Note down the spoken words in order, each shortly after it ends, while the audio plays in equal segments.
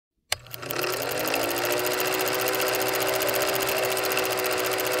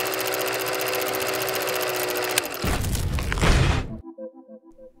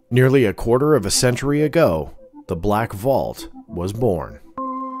Nearly a quarter of a century ago, the Black Vault was born.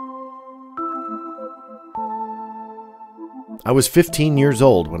 I was 15 years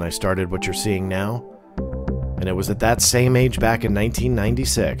old when I started what you're seeing now, and it was at that same age back in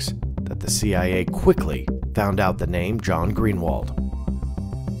 1996 that the CIA quickly found out the name John Greenwald.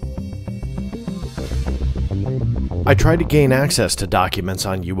 I tried to gain access to documents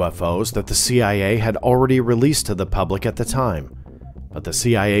on UFOs that the CIA had already released to the public at the time, but the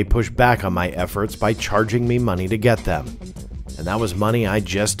CIA pushed back on my efforts by charging me money to get them, and that was money I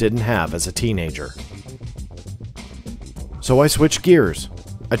just didn't have as a teenager. So I switched gears.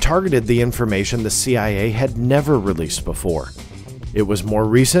 I targeted the information the CIA had never released before. It was more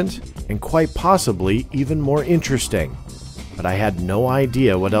recent and quite possibly even more interesting, but I had no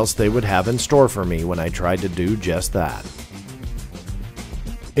idea what else they would have in store for me when I tried to do just that.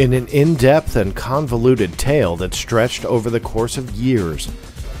 In an in-depth and convoluted tale that stretched over the course of years,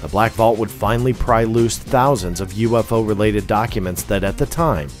 the Black Vault would finally pry loose thousands of UFO-related documents that at the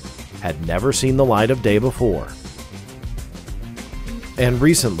time had never seen the light of day before. And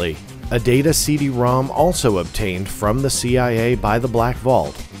recently, a data CD-ROM also obtained from the CIA by the Black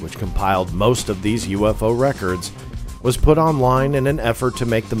Vault, which compiled most of these UFO records, was put online in an effort to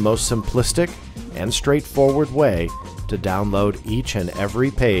make the most simplistic and straightforward way to download each and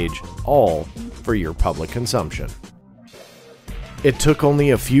every page, all for your public consumption. It took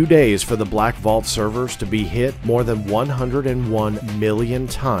only a few days for the Black Vault servers to be hit more than 101 million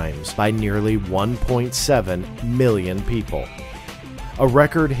times by nearly 1.7 million people. A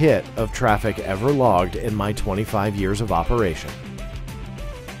record hit of traffic ever logged in my 25 years of operation.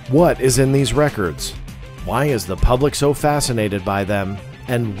 What is in these records? Why is the public so fascinated by them?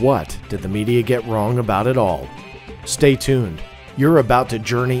 And what did the media get wrong about it all? Stay tuned. You're about to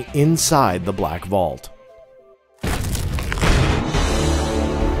journey inside the Black Vault.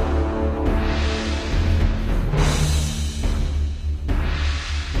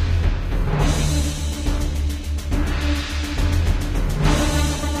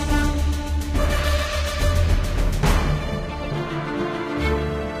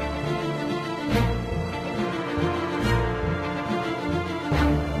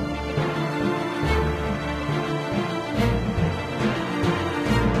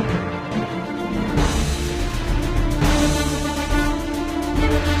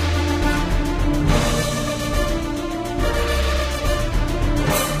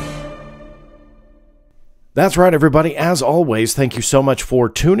 That's right, everybody. As always, thank you so much for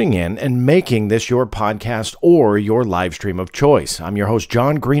tuning in and making this your podcast or your live stream of choice. I'm your host,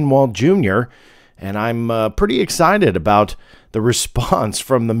 John Greenwald Jr., and I'm pretty excited about the response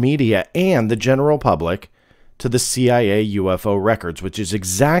from the media and the general public to the CIA UFO records, which is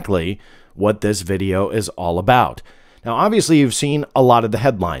exactly what this video is all about. Now, obviously, you've seen a lot of the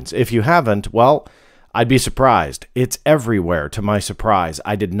headlines. If you haven't, well, I'd be surprised. It's everywhere, to my surprise.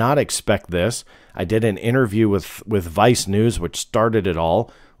 I did not expect this. I did an interview with Vice News, which started it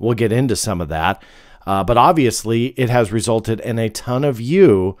all. We'll get into some of that. But obviously, it has resulted in a ton of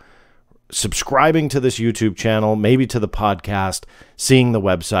you subscribing to this YouTube channel, maybe to the podcast, seeing the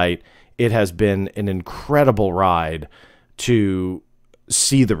website. It has been an incredible ride to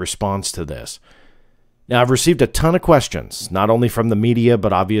see the response to this. Now, I've received a ton of questions, not only from the media,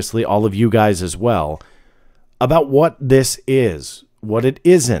 but obviously all of you guys as well, about what this is, what it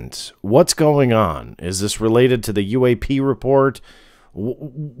isn't, what's going on. Is this related to the UAP report?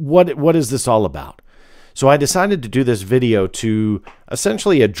 What is this all about? So I decided to do this video to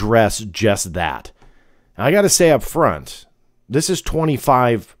essentially address just that. Now, I got to say up front, this is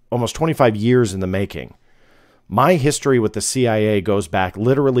almost 25 years in the making. My history with the CIA goes back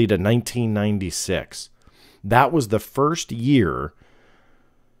literally to 1996. That was the first year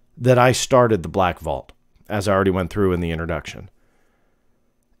that I started the Black Vault, as I already went through in the introduction.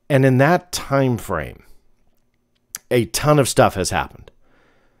 And in that time frame, a ton of stuff has happened.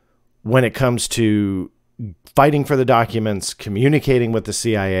 When it comes to fighting for the documents, communicating with the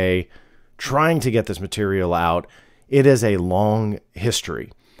CIA, trying to get this material out, it is a long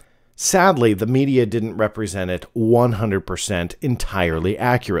history. Sadly, the media didn't represent it 100% entirely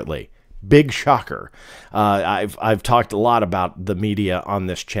accurately. Big shocker. I've talked a lot about the media on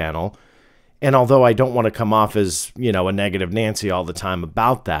this channel, and although I don't want to come off as, you know, a negative Nancy all the time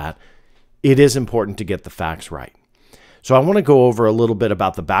about that, it is important to get the facts right. So I want to go over a little bit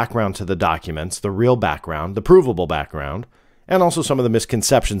about the background to the documents, the real background, the provable background, and also some of the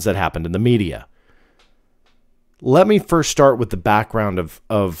misconceptions that happened in the media. Let me first start with the background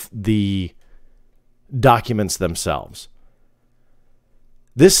of the documents themselves.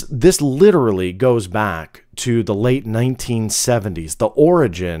 This literally goes back to the late 1970s, the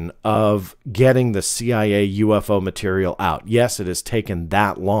origin of getting the CIA UFO material out. Yes, it has taken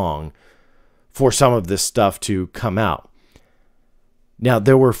that long for some of this stuff to come out. Now,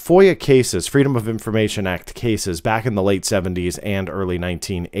 there were FOIA cases, Freedom of Information Act cases, back in the late 70s and early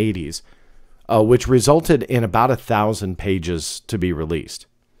 1980s, which resulted in about 1,000 pages to be released.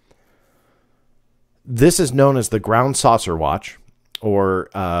 This is known as the Ground Saucer Watch, or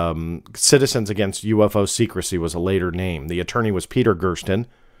Citizens Against UFO Secrecy was a later name. The attorney was Peter Gersten.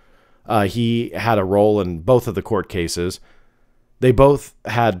 He had a role in both of the court cases. They both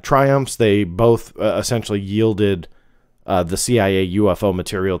had triumphs. They both essentially yielded the CIA UFO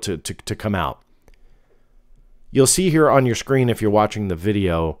material to come out. You'll see here on your screen, if you're watching the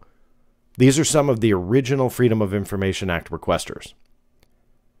video, these are some of the original Freedom of Information Act requesters.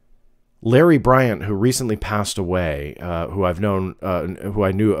 Larry Bryant, who recently passed away, who I've known, who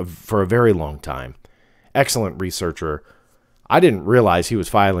I knew for a very long time, excellent researcher. I didn't realize he was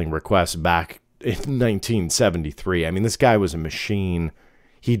filing requests back in 1973. I mean, this guy was a machine.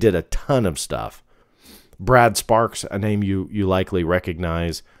 He did a ton of stuff. Brad Sparks, a name you likely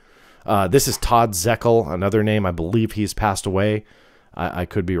recognize. This is Todd Zeckel, another name. I believe he's passed away. I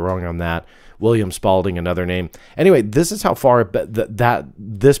could be wrong on that. William Spalding, another name. Anyway, this is how far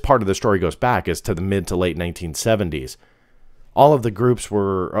this part of the story goes back, is to the mid to late 1970s. All of the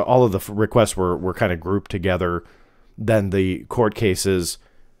requests were kind of grouped together. Then the court cases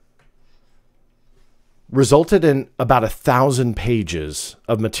resulted in about 1,000 pages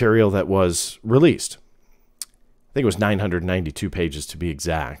of material that was released. I think it was 992 pages to be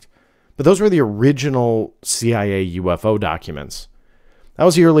exact. But those were the original CIA UFO documents. That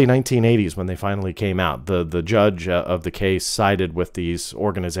was the early 1980s when they finally came out. The judge of the case sided with these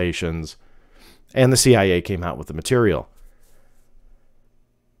organizations, and the CIA came out with the material.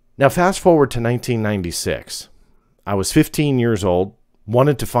 Now, fast forward to 1996. I was 15 years old,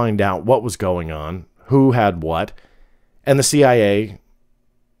 wanted to find out what was going on, who had what, and the CIA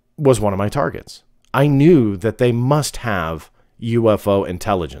was one of my targets. I knew that they must have UFO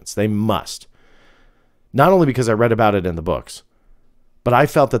intelligence. They must. Not only because I read about it in the books, but I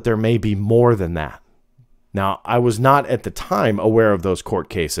felt that there may be more than that. Now, I was not at the time aware of those court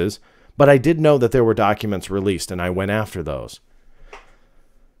cases, but I did know that there were documents released, and I went after those.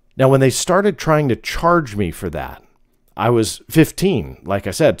 Now, when they started trying to charge me for that, I was 15, like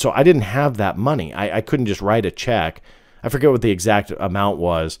I said, so I didn't have that money. I couldn't just write a check. I forget what the exact amount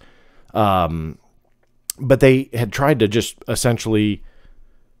was, but they had tried to just essentially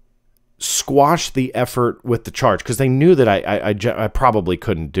squash the effort with the charge because they knew that I probably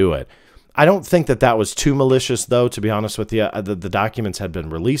couldn't do it. I don't think that was too malicious, though, to be honest with you. The documents had been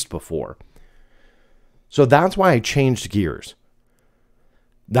released before. So that's why I changed gears.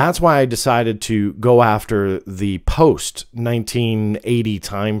 That's why I decided to go after the post-1980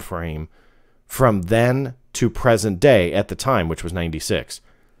 time frame from then to present day at the time, which was 96.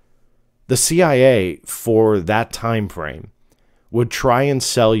 The CIA, for that time frame, would try and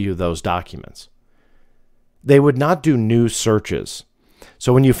sell you those documents. They would not do new searches.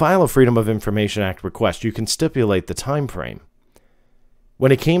 So when you file a Freedom of Information Act request, you can stipulate the time frame.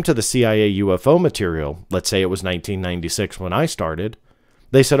 When it came to the CIA UFO material, let's say it was 1996 when I started,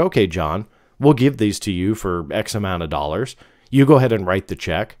 they said, okay, John, we'll give these to you for X amount of dollars. You go ahead and write the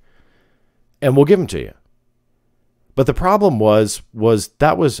check, and we'll give them to you. But the problem was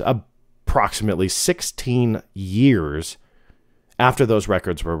that was approximately 16 years after those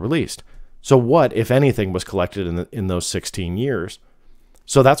records were released. So what, if anything, was collected in those 16 years?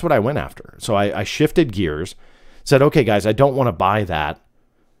 So that's what I went after. So I shifted gears, said, okay, guys, I don't want to buy that.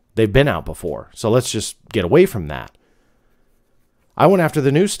 They've been out before, so let's just get away from that. I went after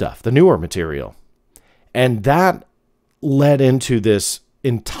the new stuff, the newer material. And that led into this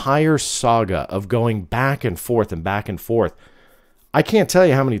entire saga of going back and forth and back and forth. I can't tell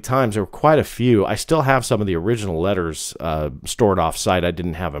you how many times. There were quite a few. I still have some of the original letters stored off-site. I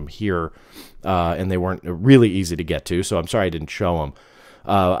didn't have them here, and they weren't really easy to get to, so I'm sorry I didn't show them.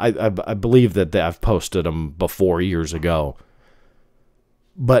 I believe that I've posted them before years ago.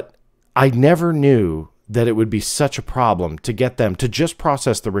 But I never knew that it would be such a problem to get them to just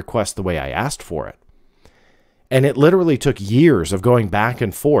process the request the way I asked for it. And it literally took years of going back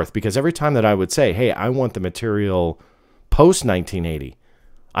and forth, because every time that I would say, hey, I want the material post-1980,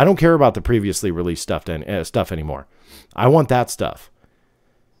 I don't care about the previously released stuff anymore. I want that stuff.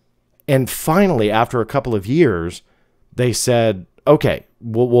 And finally, after a couple of years, they said, okay,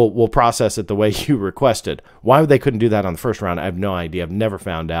 we'll process it the way you requested. Why they couldn't do that on the first round, I have no idea. I've never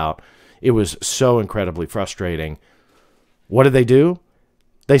found out. It was so incredibly frustrating. What did they do?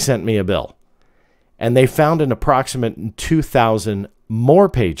 they sent me a bill. And they found an approximate 2,000 more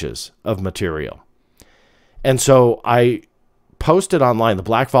pages of material. And so I posted online. The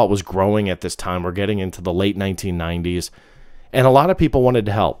Black Vault was growing at this time. We're getting into the late 1990s. And a lot of people wanted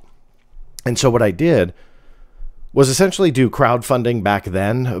to help. And so what I did was essentially do crowdfunding back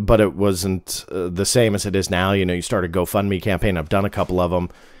then, but it wasn't the same as it is now. You know, you start a GoFundMe campaign. I've done a couple of them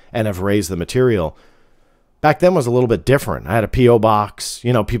and have raised the material. Back then was a little bit different. I had a P.O. box.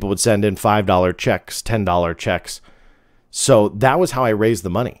 You know, people would send in $5 checks, $10 checks. So that was how I raised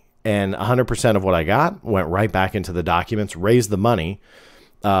the money. And 100% of what I got went right back into the documents, raised the money,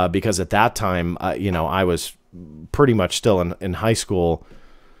 because at that time, you know, I was pretty much still in high school,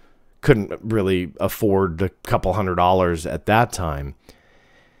 couldn't really afford a couple $100 at that time.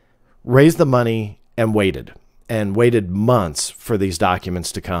 Raised the money and waited months for these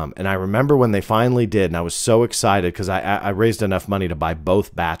documents to come. And I remember when they finally did, and I was so excited because I raised enough money to buy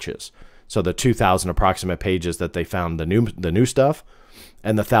both batches. So the 2,000 approximate pages that they found, the new stuff,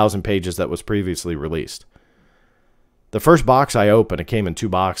 and the 1,000 pages that was previously released. The first box I opened, it came in 2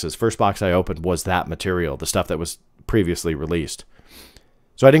 boxes. First box I opened was that material, the stuff that was previously released.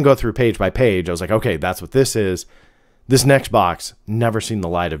 So I didn't go through page by page. I was like, okay, that's what this is. This next box, never seen the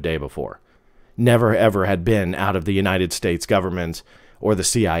light of day before. Never, ever had been out of the United States government or the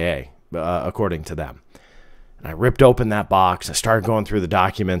CIA, according to them. And I ripped open that box. I started going through the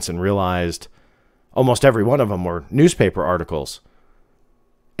documents and realized almost every one of them were newspaper articles.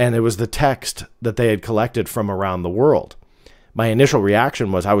 And it was the text that they had collected from around the world. My initial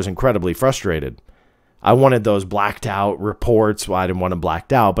reaction was I was incredibly frustrated. I wanted those blacked out reports. Well, I didn't want them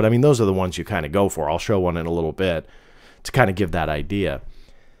blacked out, but I mean, those are the ones you kind of go for. I'll show one in a little bit to kind of give that idea.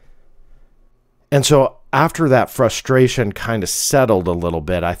 And so after that frustration kind of settled a little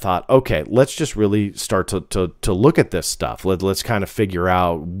bit, I thought, okay, let's just really start to look at this stuff. Let's kind of figure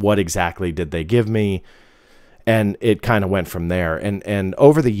out what exactly did they give me. And it kind of went from there. And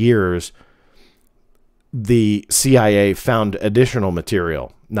over the years, the CIA found additional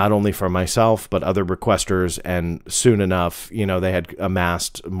material, not only for myself, but other requesters. And soon enough, you know, they had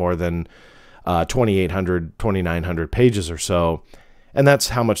amassed more than 2,800, 2,900 pages or so. And that's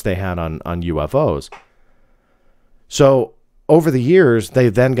how much they had on UFOs. So over the years, they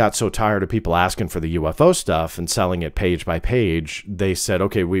then got so tired of people asking for the UFO stuff and selling it page by page, they said,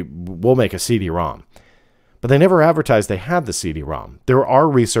 okay, we'll make a CD-ROM. But they never advertised they had the CD-ROM. There are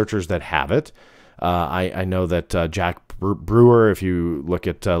researchers that have it. I know that Jack Brewer, if you look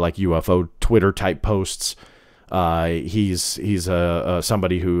at like UFO Twitter type posts, he's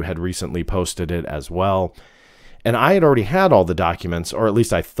somebody who had recently posted it as well. And I had already had all the documents, or at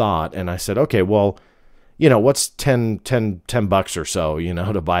least I thought, and I said, okay, well, you know, what's 10 bucks or so, you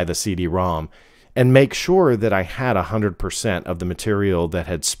know, to buy the CD-ROM and make sure that I had 100% of the material that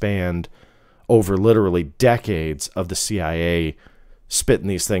had spanned over literally decades of the CIA spitting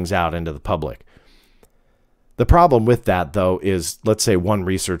these things out into the public. The problem with that, though, is let's say one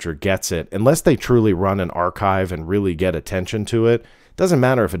researcher gets it. Unless they truly run an archive and really get attention to it, doesn't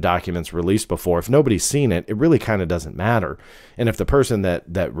matter if a document's released before. If nobody's seen it, it really kind of doesn't matter. And if the person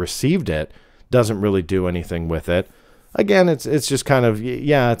that received it doesn't really do anything with it, again, it's just kind of,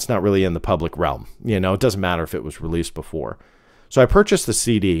 yeah, it's not really in the public realm. You know, it doesn't matter if it was released before. So I purchased the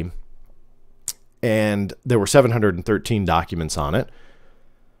CD, and there were 713 documents on it.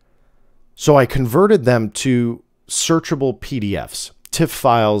 So I converted them to searchable PDFs. TIFF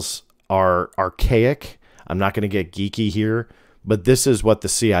files are archaic. I'm not going to get geeky here, but this is what the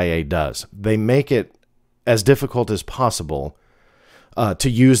CIA does. They make it as difficult as possible to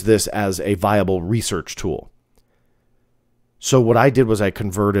use this as a viable research tool. So what I did was I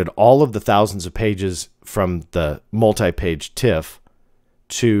converted all of the thousands of pages from the multi-page TIFF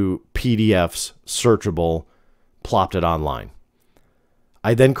to PDFs, searchable, plopped it online.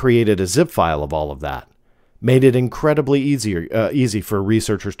 I then created a zip file of all of that, made it incredibly easy for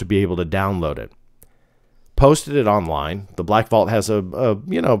researchers to be able to download it. Posted it online. The Black Vault has you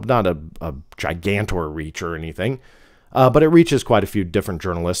know, not a gigantor reach or anything, but it reaches quite a few different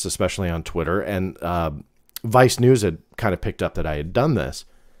journalists, especially on Twitter. And Vice News had kind of picked up that I had done this.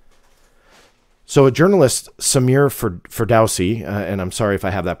 So a journalist, Samir Ferdowsi, and I'm sorry if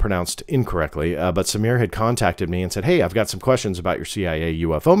I have that pronounced incorrectly, but Samir had contacted me and said, hey, I've got some questions about your CIA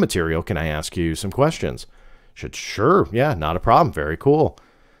UFO material. Can I ask you some questions? I said, sure. Yeah, not a problem. Very cool.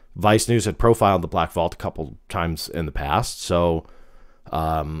 Vice News had profiled the Black Vault a couple times in the past, so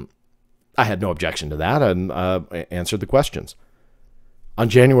I had no objection to that and answered the questions. On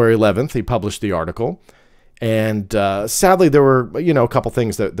January 11th, he published the article, and sadly there were, you know, a couple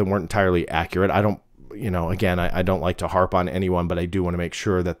things that weren't entirely accurate. I don't again, I don't like to harp on anyone, but I do want to make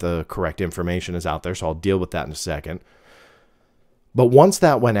sure that the correct information is out there. So I'll deal with that in a second. But once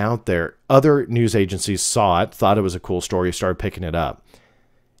that went out there, other news agencies saw it, thought it was a cool story, started picking it up.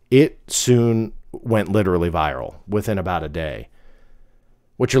 It soon went literally viral within about a day.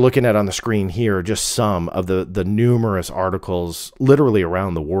 What you're looking at on the screen here are just some of the numerous articles literally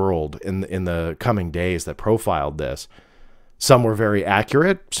around the world in the coming days that profiled this. Some were very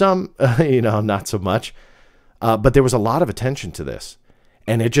accurate, some, not so much. But there was a lot of attention to this,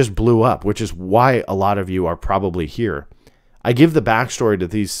 and it just blew up, which is why a lot of you are probably here. I give the backstory to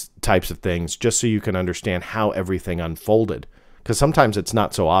these types of things just so you can understand how everything unfolded, because sometimes it's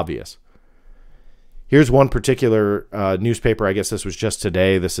not so obvious. Here's one particular newspaper. I guess this was just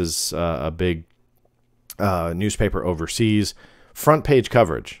today. This is a big newspaper overseas. Front page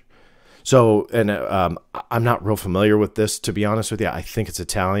coverage. So, and I'm not real familiar with this, to be honest with you. I think it's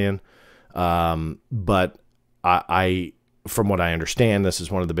Italian. But I, from what I understand, this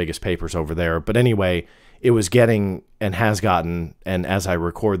is one of the biggest papers over there. But anyway, it was getting and has gotten, and as I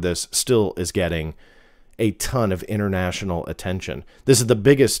record this, still is getting a ton of international attention. This is the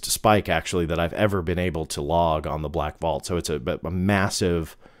biggest spike, actually, that I've ever been able to log on the Black Vault. So it's a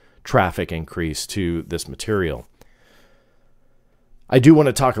massive traffic increase to this material. I do want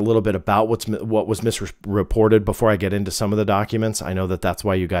to talk a little bit about what was misreported before I get into some of the documents. I know that that's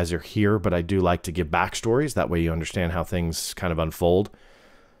why you guys are here, but I do like to give backstories. That way you understand how things kind of unfold.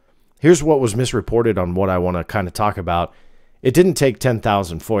 Here's what was misreported on what I want to kind of talk about. It didn't take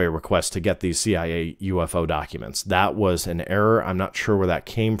 10,000 FOIA requests to get these CIA UFO documents. That was an error. I'm not sure where that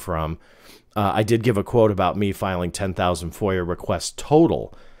came from. I did give a quote about me filing 10,000 FOIA requests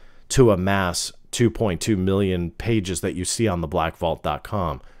total to amass 2.2 million pages that you see on the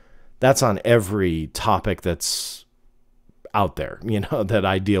blackvault.com. That's on every topic that's out there, that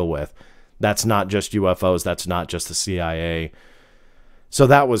I deal with. That's not just UFOs. That's not just the CIA. So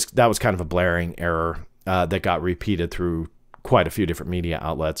that was kind of a blaring error that got repeated through quite a few different media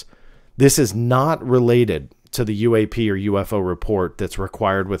outlets. This is not related to the UAP or UFO report that's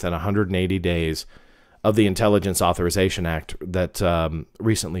required within 180 days of the Intelligence Authorization Act that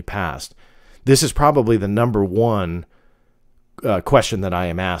recently passed. This is probably the number one question that I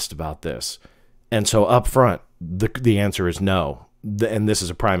am asked about this. And so up front, the answer is no. And this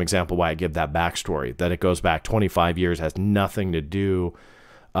is a prime example why I give that backstory, that it goes back 25 years, has nothing to do,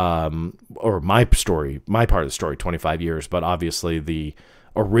 or my part of the story, 25 years, but obviously the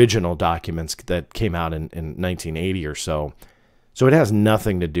original documents that came out in 1980 or so. So it has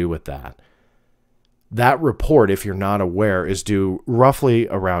nothing to do with that. That report, if you're not aware, is due roughly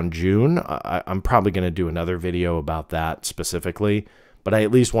around June. I'm probably going to do another video about that specifically, but I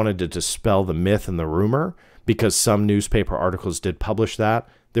at least wanted to dispel the myth and the rumor, because some newspaper articles did publish that.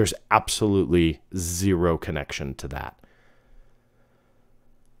 There's absolutely zero connection to that.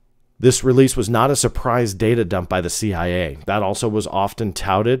 This release was not a surprise data dump by the CIA. That also was often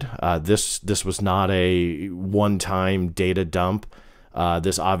touted. This was not a one-time data dump.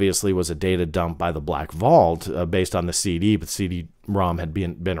 This obviously was a data dump by the Black Vault based on the CD, but CD-ROM had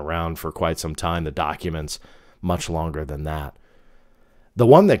been around for quite some time. The documents much longer than that. The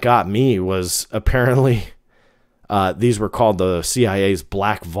one that got me was apparently these were called the CIA's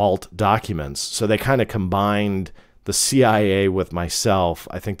Black Vault documents. So they kind of combined the CIA with myself.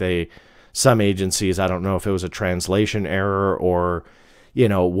 I think some agencies, I don't know if it was a translation error or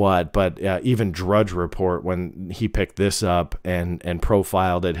what, but even Drudge Report, when he picked this up and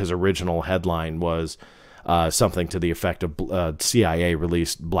profiled it, his original headline was something to the effect of CIA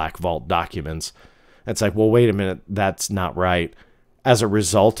released Black Vault documents. It's like, well, wait a minute, that's not right. As a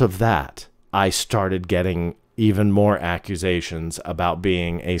result of that, I started getting even more accusations about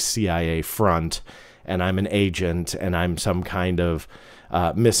being a CIA front, and I'm an agent, and I'm some kind of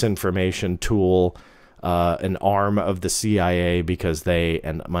misinformation tool, an arm of the CIA, because they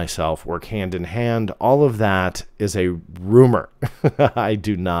and myself work hand in hand. All of that is a rumor. I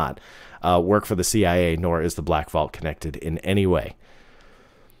do not work for the CIA, nor is the Black Vault connected in any way.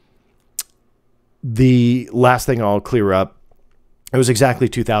 The last thing I'll clear up, it was exactly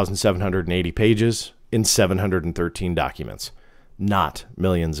 2,780 pages in 713 documents, not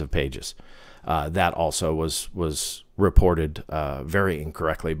millions of pages. That also was reported very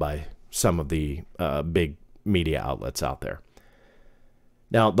incorrectly by some of the big media outlets out there.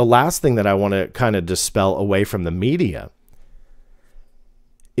 Now, the last thing that I want to kind of dispel away from the media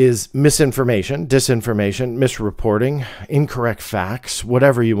is misinformation, disinformation, misreporting, incorrect facts,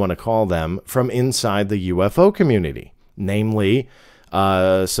 whatever you want to call them, from inside the UFO community. Namely,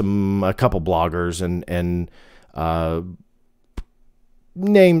 a couple bloggers and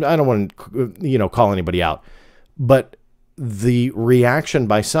named, I don't want to, call anybody out, but the reaction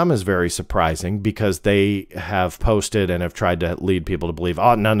by some is very surprising because they have posted and have tried to lead people to believe,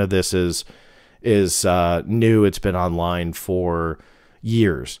 oh, none of this is new. It's been online for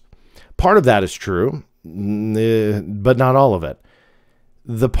years. Part of that is true, but not all of it.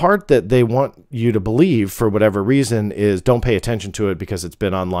 The part that they want you to believe for whatever reason is don't pay attention to it because it's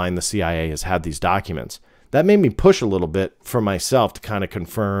been online. The CIA has had these documents. That made me push a little bit for myself to kind of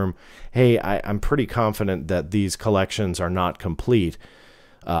confirm, hey, I'm pretty confident that these collections are not complete.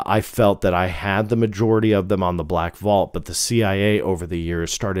 I felt that I had the majority of them on the Black Vault, but the CIA over the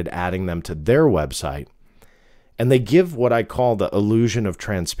years started adding them to their website. And they give what I call the illusion of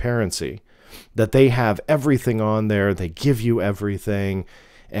transparency, that they have everything on there. They give you everything,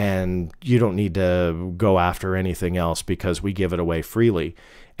 and you don't need to go after anything else because we give it away freely.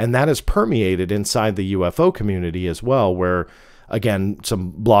 And that is permeated inside the UFO community as well, where, again,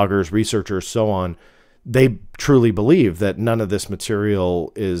 some bloggers, researchers, so on, they truly believe that none of this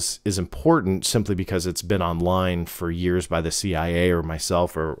material is important simply because it's been online for years by the CIA or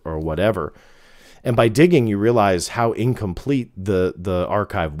myself or whatever. And by digging, you realize how incomplete the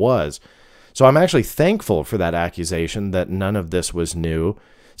archive was. So I'm actually thankful for that accusation that none of this was new,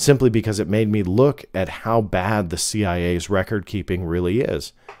 simply because it made me look at how bad the CIA's record keeping really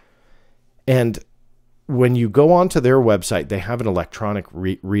is. And when you go onto their website, they have an electronic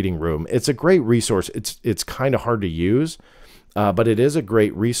reading room. It's a great resource. It's kind of hard to use, but it is a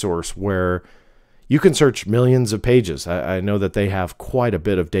great resource where you can search millions of pages. I know that they have quite a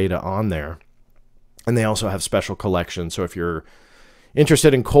bit of data on there. And they also have special collections. So if you're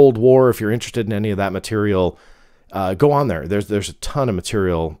interested in Cold War, if you're interested in any of that material, go on there. There's a ton of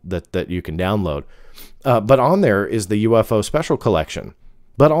material that you can download. But on there is the UFO Special Collection,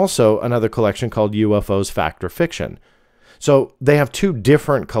 but also another collection called UFOs Fact or Fiction. So they have two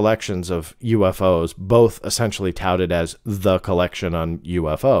different collections of UFOs, both essentially touted as the collection on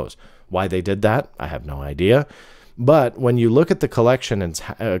UFOs. Why they did that, I have no idea. But when you look at the collection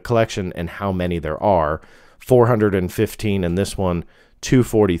and how many there are, 415 in this one,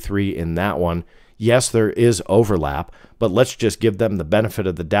 243 in that one. Yes, there is overlap, but let's just give them the benefit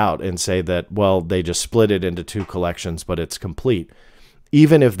of the doubt and say that, well, they just split it into two collections, but it's complete.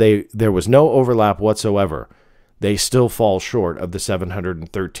 Even if there was no overlap whatsoever, they still fall short of the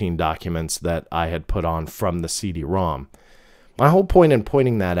 713 documents that I had put on from the CD-ROM. My whole point in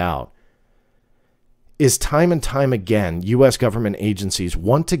pointing that out is time and time again, U.S. government agencies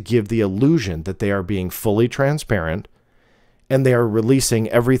want to give the illusion that they are being fully transparent and they are releasing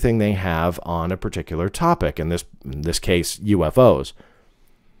everything they have on a particular topic, in this case, UFOs.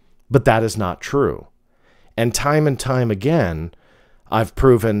 But that is not true. And time again, I've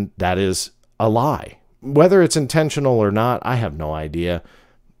proven that is a lie. Whether it's intentional or not, I have no idea.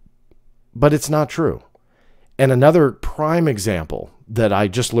 But it's not true. And another prime example that I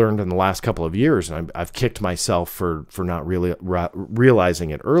just learned in the last couple of years, and I've kicked myself for not really realizing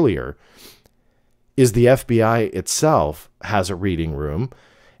it earlier, is the FBI itself has a reading room,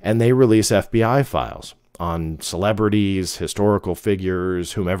 and they release FBI files on celebrities, historical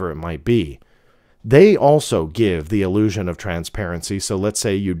figures, whomever it might be. They also give the illusion of transparency. So let's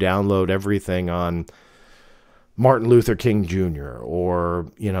say you download everything on Martin Luther King Jr., or,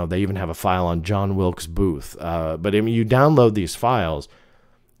 they even have a file on John Wilkes Booth. But you download these files,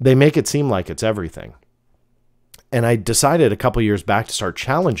 they make it seem like it's everything. And I decided a couple years back to start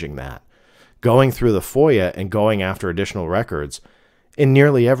challenging that, going through the FOIA and going after additional records. In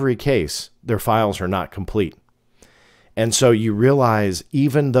nearly every case, their files are not complete. And so you realize,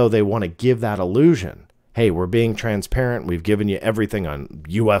 even though they want to give that illusion, hey, we're being transparent, we've given you everything on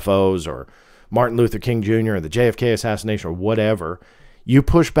UFOs or Martin Luther King Jr. or the JFK assassination or whatever, you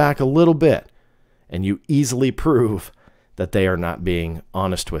push back a little bit and you easily prove that they are not being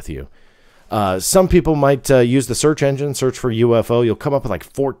honest with you. Some people might use the search engine, search for UFO. You'll come up with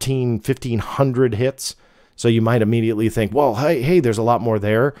like 1,500 hits. So you might immediately think, well, hey, there's a lot more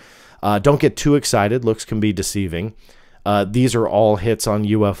there. Don't get too excited. Looks can be deceiving. These are all hits on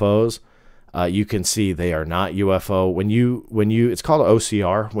UFOs. You can see they are not UFO. When you, it's called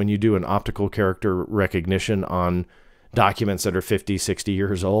OCR, when you do an optical character recognition on documents that are 50, 60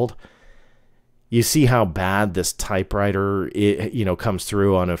 years old, you see how bad this typewriter, comes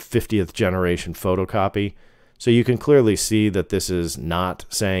through on a 50th generation photocopy. So you can clearly see that this is not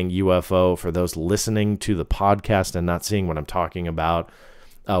saying UFO. For those listening to the podcast and not seeing what I'm talking about,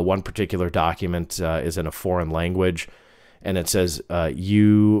 one particular document is in a foreign language, and it says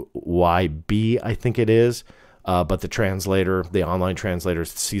UYB, I think it is. But the translator, the online translator,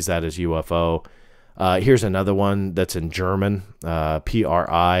 sees that as UFO. Here's another one that's in German,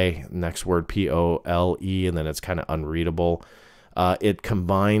 PRI, next word POLE, and then it's kind of unreadable. It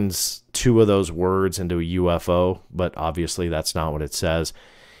combines two of those words into a UFO, but obviously that's not what it says.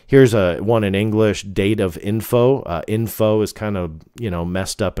 Here's one in English, date of info. Info is kind of,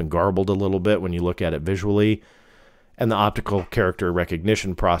 messed up and garbled a little bit when you look at it visually. And the optical character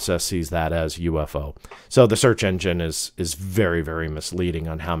recognition process sees that as UFO. So the search engine is very, very misleading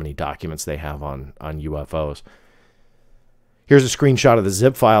on how many documents they have on UFOs. Here's a screenshot of the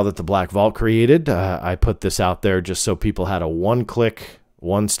zip file that the Black Vault created. I put this out there just so people had a one-click,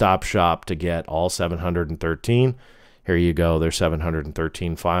 one-stop shop to get all 713. Here you go. There's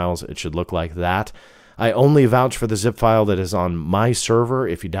 713 files. It should look like that. I only vouch for the zip file that is on my server.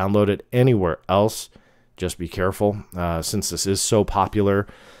 If you download it anywhere else, just be careful. Since this is so popular,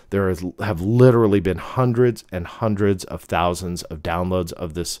 there have literally been hundreds and hundreds of thousands of downloads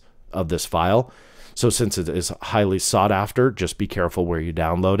of this file. So since it is highly sought after, just be careful where you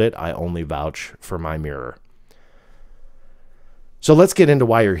download it. I only vouch for my mirror. So let's get into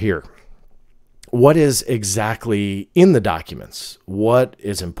why you're here. What is exactly in the documents? What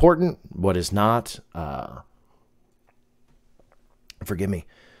is important? What is not? Forgive me.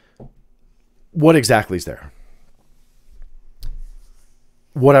 What exactly is there?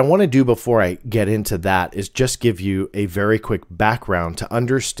 What I want to do before I get into that is just give you a very quick background to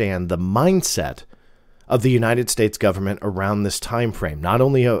understand the mindset of the United States government around this time frame, not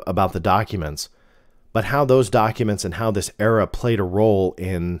only about the documents, but how those documents and how this era played a role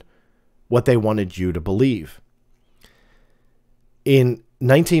in what they wanted you to believe. In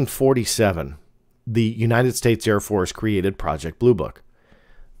 1947, the United States Air Force created Project Blue Book.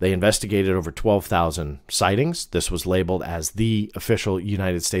 They investigated over 12,000 sightings. This was labeled as the official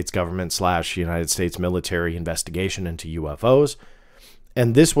United States government / United States military investigation into UFOs.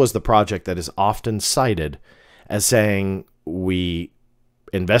 And this was the project that is often cited as saying, we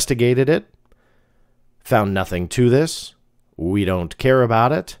investigated it, found nothing to this, we don't care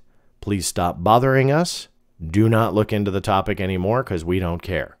about it, please stop bothering us, do not look into the topic anymore because we don't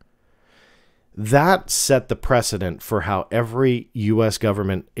care. That set the precedent for how every U.S.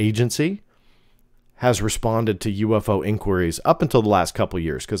 government agency has responded to UFO inquiries up until the last couple of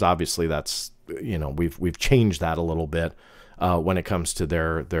years, because obviously that's, we've changed that a little bit when it comes to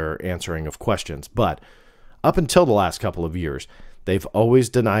their answering of questions. But up until the last couple of years, they've always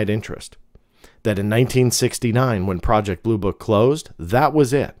denied interest. That in 1969, when Project Blue Book closed, that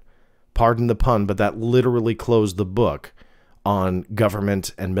was it. Pardon the pun, but that literally closed the book on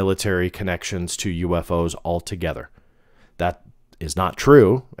government and military connections to UFOs altogether. That is not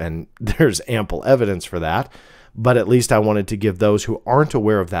true, and there's ample evidence for that, but at least I wanted to give those who aren't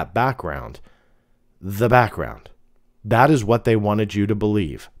aware of that background, the background. That is what they wanted you to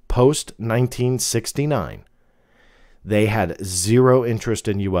believe. Post-1969, they had zero interest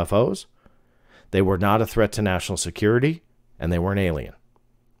in UFOs, they were not a threat to national security, and they were an alien.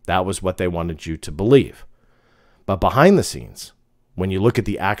 That was what they wanted you to believe. But behind the scenes, when you look at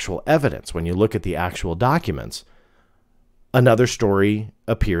the actual evidence, when you look at the actual documents, another story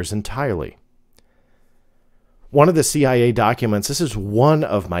appears entirely. One of the CIA documents, this is one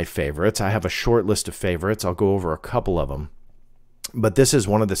of my favorites. I have a short list of favorites. I'll go over a couple of them. But this is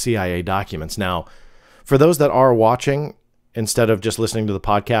one of the CIA documents. Now, for those that are watching, instead of just listening to the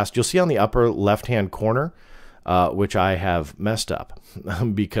podcast, you'll see on the upper left-hand corner, which I have messed up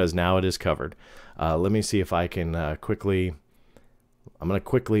because now it is covered. Let me see if I can I'm going to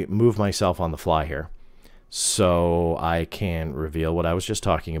quickly move myself on the fly here so I can reveal what I was just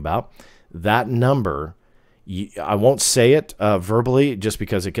talking about. That number, I won't say it verbally just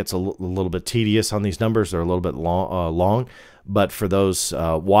because it gets a little bit tedious on these numbers. They're a little bit long. But for those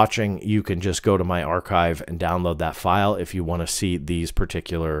watching, you can just go to my archive and download that file if you want to see these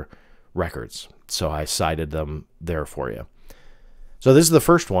particular records. So I cited them there for you. So this is the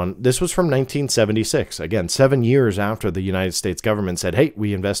first one. This was from 1976. Again, 7 years after the United States government said, hey,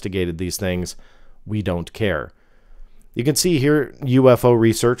 we investigated these things. We don't care. You can see here UFO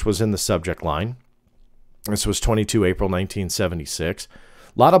research was in the subject line. This was 22 April 1976.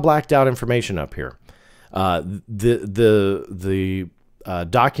 A lot of blacked out information up here. The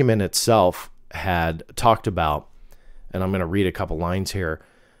document itself had talked about, and I'm going to read a couple lines here.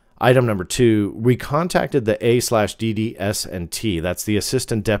 Item number 2, we contacted the A/DDS&T, that's the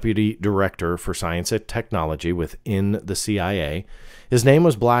Assistant Deputy Director for Science and Technology within the CIA. His name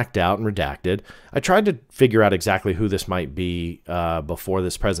was blacked out and redacted. I tried to figure out exactly who this might be before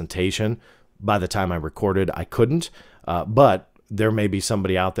this presentation. By the time I recorded, I couldn't, but there may be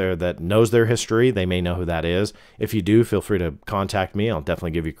somebody out there that knows their history. They may know who that is. If you do, feel free to contact me. I'll definitely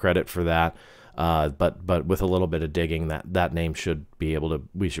give you credit for that. But with a little bit of digging, that name we should be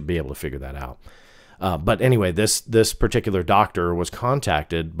able to figure that out. But anyway, this particular doctor was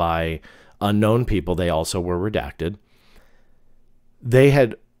contacted by unknown people. They also were redacted. They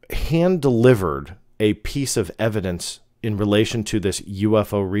had hand-delivered a piece of evidence in relation to this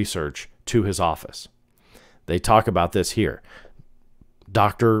UFO research to his office. They talk about this here.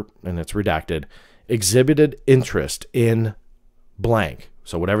 Doctor, and it's redacted, exhibited interest in blank.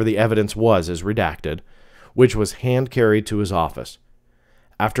 So whatever the evidence was is redacted, which was hand-carried to his office.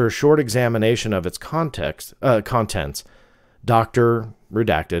 After a short examination of its contents, Dr.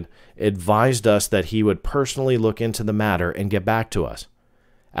 Redacted advised us that he would personally look into the matter and get back to us.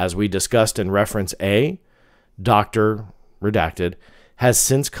 As we discussed in reference A, Dr. Redacted has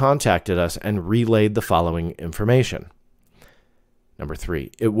since contacted us and relayed the following information. Number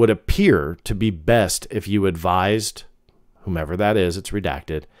 3, it would appear to be best if you advised, whomever that is, it's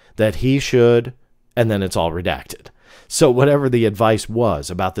redacted, that he should, and then it's all redacted. So whatever the advice was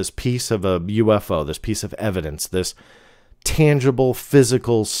about this piece of a UFO, this piece of evidence, this tangible,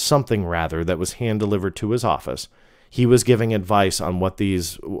 physical something rather that was hand-delivered to his office, he was giving advice on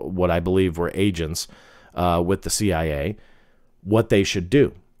what I believe were agents with the CIA, what they should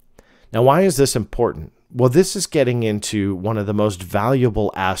do. Now, why is this important? Well, this is getting into one of the most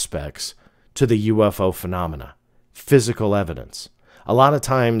valuable aspects to the UFO phenomena, physical evidence. A lot of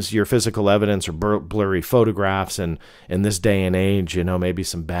times your physical evidence are blurry photographs, and in this day and age, maybe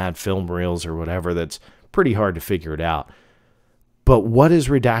some bad film reels or whatever, that's pretty hard to figure it out. But what is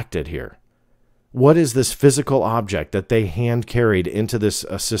redacted here? What is this physical object that they hand-carried into this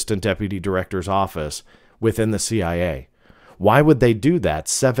assistant deputy director's office within the CIA? Why would they do that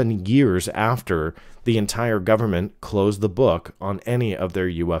 7 years after the entire government closed the book on any of their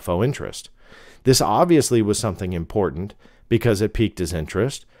UFO interest? This obviously was something important because it piqued his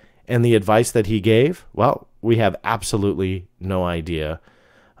interest. And the advice that he gave, well, we have absolutely no idea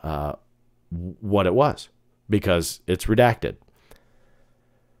what it was because it's redacted.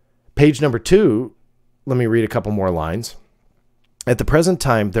 Page number 2, let me read a couple more lines. At the present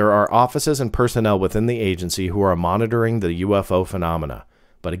time, there are offices and personnel within the agency who are monitoring the UFO phenomena.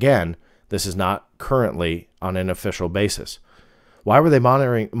 But again, this is not currently on an official basis. Why were they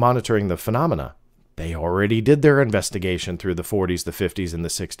monitoring the phenomena? They already did their investigation through the 40s, the 50s, and the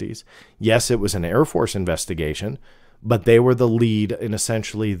 60s. Yes, it was an Air Force investigation, but they were the lead in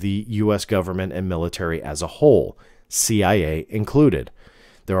essentially the U.S. government and military as a whole, CIA included.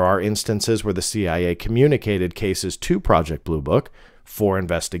 There are instances where the CIA communicated cases to Project Blue Book for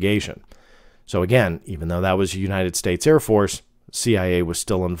investigation. So again, even though that was United States Air Force, CIA was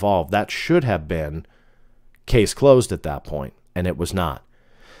still involved. That should have been case closed at that point, and it was not.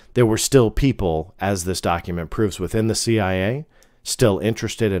 There were still people, as this document proves, within the CIA, still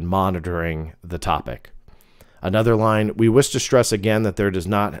interested in monitoring the topic. Another line, we wish to stress again that there does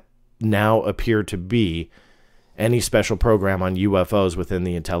not now appear to be any special program on UFOs within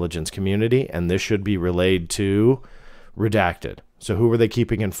the intelligence community, and this should be relayed to redacted. So who were they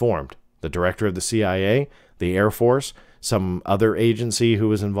keeping informed? The director of the CIA, the Air Force, some other agency who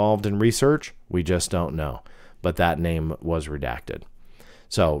was involved in research? We just don't know. But that name was redacted.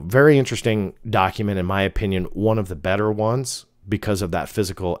 So very interesting document, in my opinion, one of the better ones because of that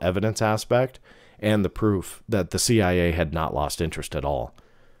physical evidence aspect and the proof that the CIA had not lost interest at all.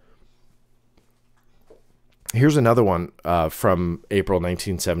 Here's another one from April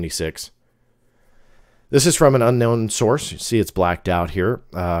 1976. This is from an unknown source. You see it's blacked out here.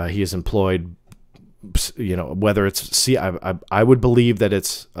 He is employed, whether it's I would believe that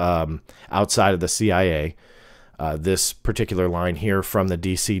it's outside of the CIA. This particular line here from the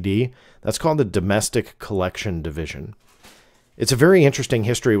DCD, that's called the Domestic Collection Division. It's a very interesting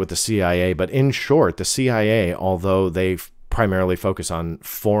history with the CIA, but in short, the CIA, although they primarily focus on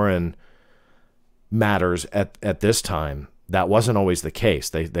foreign matters at this time, that wasn't always the case.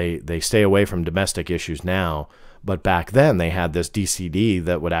 They stay away from domestic issues now, but back then they had this DCD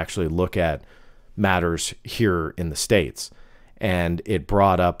that would actually look at matters here in the States. And it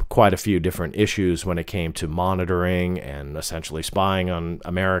brought up quite a few different issues when it came to monitoring and essentially spying on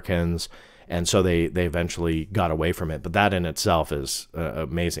Americans. And so they eventually got away from it. But that in itself is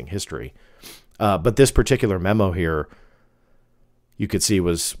amazing history. But this particular memo here, you could see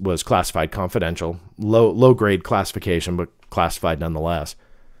was classified confidential, low grade classification, but classified nonetheless.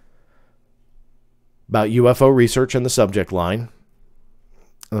 About UFO research in the subject line.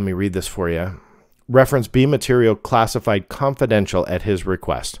 Let me read this for you. Reference B material classified confidential at his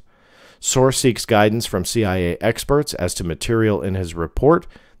request. Source seeks guidance from CIA experts as to material in his report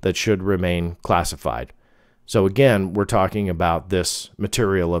that should remain classified. So again, we're talking about this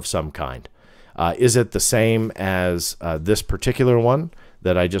material of some kind. Is it the same as this particular one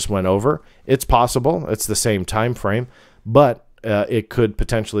that I just went over? It's possible. It's the same time frame, but it could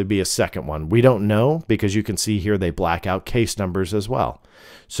potentially be a second one. We don't know, because you can see here they black out case numbers as well.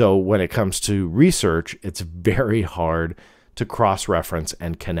 So when it comes to research, it's very hard to cross-reference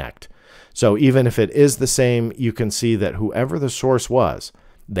and connect. So even if it is the same, you can see that whoever the source was,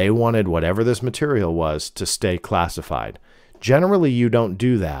 they wanted whatever this material was to stay classified. Generally, you don't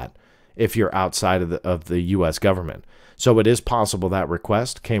do that if you're outside of the U.S. government. So it is possible that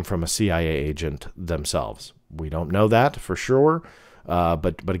request came from a CIA agent themselves. We don't know that for sure,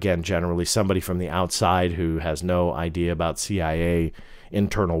 but again, generally somebody from the outside who has no idea about CIA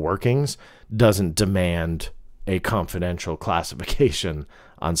internal workings doesn't demand a confidential classification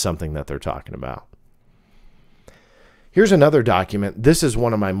on something that they're talking about. Here's another document. This is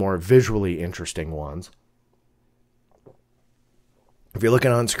one of my more visually interesting ones. If you're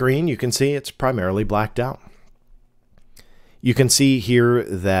looking on screen, you can see it's primarily blacked out. You can see here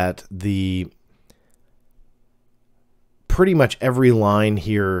that pretty much every line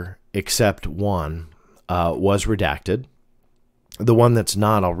here except one was redacted. The one that's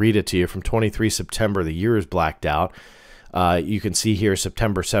not, I'll read it to you, from 23 September, the year is blacked out. You can see here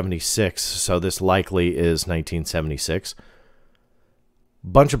September 76, so this likely is 1976.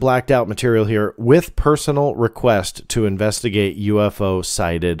 Bunch of blacked out material here, with personal request to investigate UFO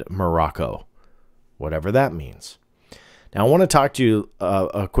sighted Morocco, whatever that means. Now, I want to talk to you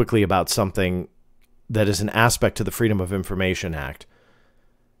quickly about something that is an aspect to the Freedom of Information Act,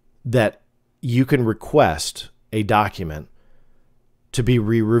 that you can request a document to be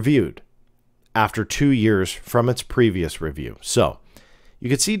re-reviewed after 2 years from its previous review. So you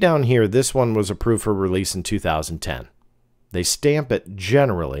can see down here, this one was approved for release in 2010. They stamp it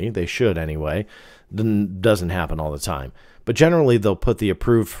generally, they should anyway, doesn't happen all the time, but generally they'll put the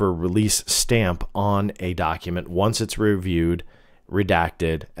approved for release stamp on a document once it's reviewed,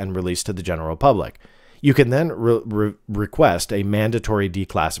 redacted, and released to the general public. You can then request a mandatory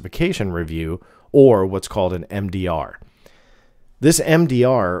declassification review, or what's called an MDR. This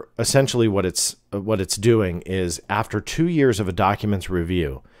MDR, essentially what it's doing is, after 2 years of a document's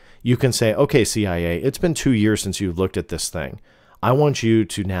review, you can say, okay, CIA, it's been 2 years since you've looked at this thing. I want you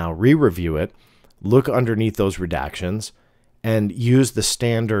to now re-review it, look underneath those redactions, and use the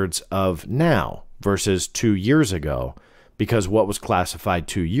standards of now versus 2 years ago, because what was classified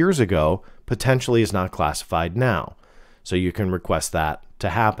 2 years ago potentially is not classified now. So you can request that to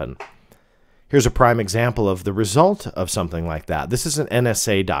happen. Here's a prime example of the result of something like that. This is an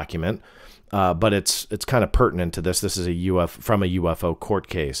NSA document, but it's kind of pertinent to this. This is from a UFO court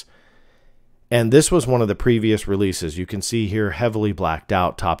case. And this was one of the previous releases. You can see here heavily blacked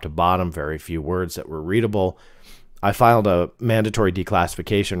out top to bottom, very few words that were readable. I filed a mandatory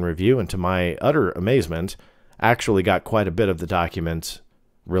declassification review, and to my utter amazement, actually got quite a bit of the document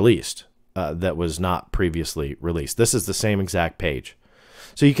released that was not previously released. This is the same exact page.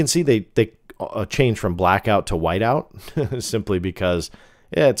 So you can see they changed from blackout to whiteout simply because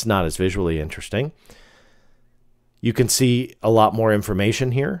it's not as visually interesting. You can see a lot more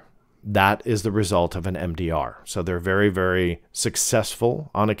information here. That is the result of an MDR. So they're very, very successful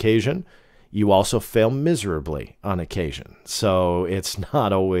on occasion. You also fail miserably on occasion. So it's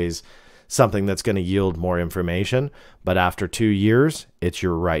not always something that's going to yield more information, but after 2 years, it's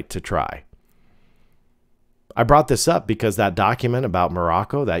your right to try. I brought this up because that document about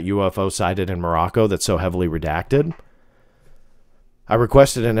Morocco, that UFO sighted in Morocco that's so heavily redacted, I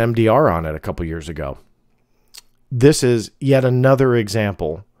requested an MDR on it a couple years ago. This is yet another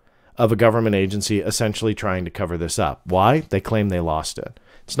example of a government agency essentially trying to cover this up. Why? They claim they lost it.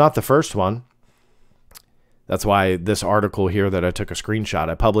 It's not the first one. That's why this article here that I took a screenshot,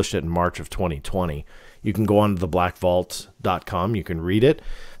 I published it in March of 2020. You can go on to theblackvault.com. You can read it.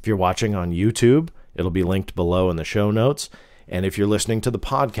 If you're watching on YouTube, it'll be linked below in the show notes. And if you're listening to the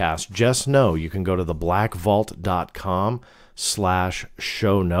podcast, just know you can go to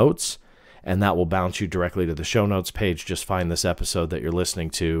theblackvault.com/show notes, and that will bounce you directly to the show notes page. Just find this episode that you're listening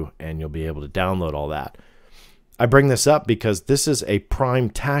to, and you'll be able to download all that. I bring this up because this is a prime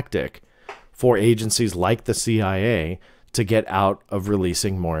tactic for agencies like the CIA to get out of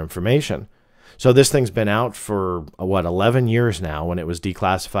releasing more information. So this thing's been out for, 11 years now, when it was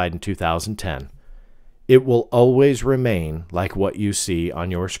declassified in 2010. It will always remain like what you see on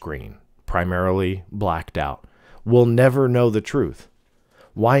your screen, primarily blacked out. We'll never know the truth.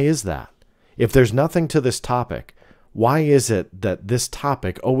 Why is that? If there's nothing to this topic, why is it that this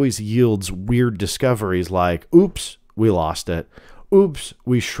topic always yields weird discoveries like, oops, we lost it. Oops,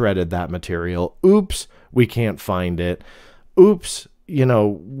 we shredded that material. Oops, we can't find it. Oops,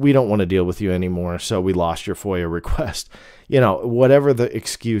 we don't want to deal with you anymore, so we lost your FOIA request. Whatever the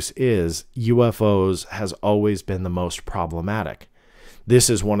excuse is, UFOs has always been the most problematic. This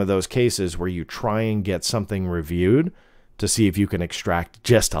is one of those cases where you try and get something reviewed to see if you can extract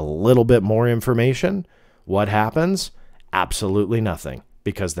just a little bit more information. What happens? Absolutely nothing,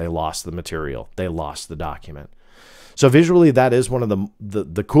 because they lost the material. They lost the document. So visually, that is one of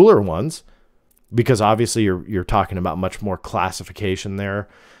the cooler ones, because obviously you're talking about much more classification there,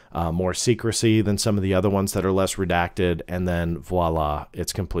 more secrecy than some of the other ones that are less redacted, and then voila,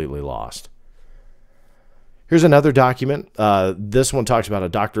 it's completely lost. Here's another document. This one talks about a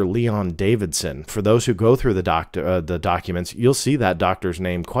Dr. Leon Davidson. For those who go through the documents, you'll see that doctor's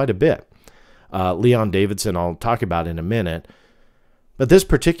name quite a bit. Leon Davidson I'll talk about in a minute. But this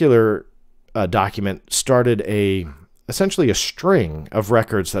particular document started essentially a string of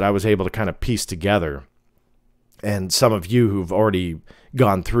records that I was able to kind of piece together. And some of you who've already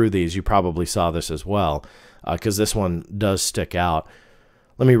gone through these, you probably saw this as well, because this one does stick out.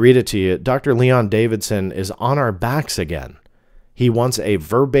 Let me read it to you. Dr. Leon Davidson is on our backs again. He wants a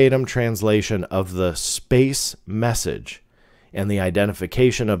verbatim translation of the space message and the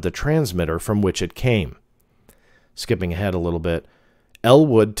identification of the transmitter from which it came. Skipping ahead a little bit,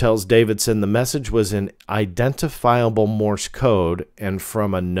 Elwood tells Davidson the message was in identifiable Morse code and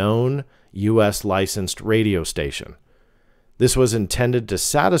from a known U.S. licensed radio station. This was intended to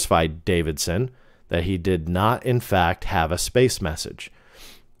satisfy Davidson that he did not, in fact, have a space message.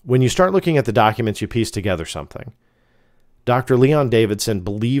 When you start looking at the documents, you piece together something. Dr. Leon Davidson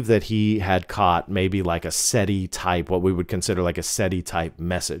believed that he had caught maybe like a SETI type, what we would consider like a SETI type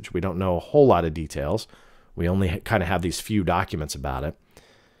message. We don't know a whole lot of details. We only kind of have these few documents about it.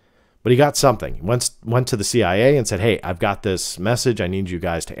 But he got something. He went to the CIA and said, hey, I've got this message. I need you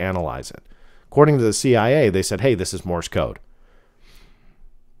guys to analyze it. According to the CIA, they said, hey, this is Morse code.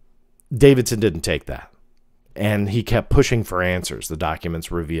 Davidson didn't take that. And he kept pushing for answers. The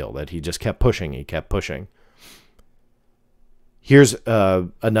documents reveal that he just kept pushing. He kept pushing. Here's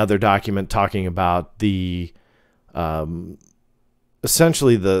another document talking about the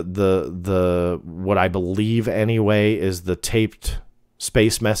essentially the what I believe anyway is the taped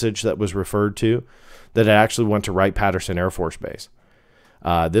space message that was referred to, that it actually went to Wright-Patterson Air Force Base.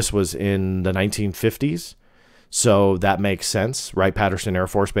 This was in the 1950s. So that makes sense. Wright-Patterson Air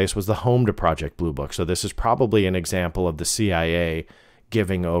Force Base was the home to Project Blue Book. So this is probably an example of the CIA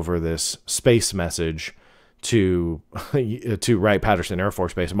giving over this space message to Wright-Patterson Air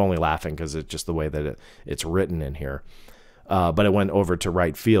Force Base. I'm only laughing because it's just the way that it's written in here. But it went over to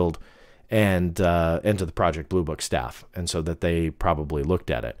Wright Field and to the Project Blue Book staff, and so that they probably looked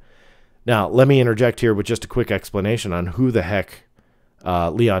at it. Now, let me interject here with just a quick explanation on who the heck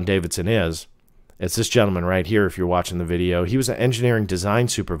Leon Davidson is. It's this gentleman right here, if you're watching the video. He was an engineering design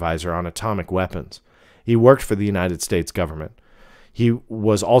supervisor on atomic weapons. He worked for the United States government. He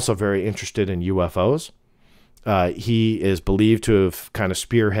was also very interested in UFOs. He is believed to have kind of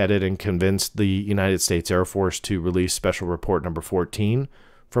spearheaded and convinced the United States Air Force to release Special Report Number 14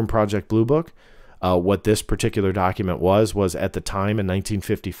 from Project Blue Book. What this particular document was at the time in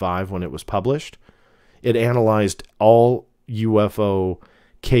 1955 when it was published, it analyzed all UFO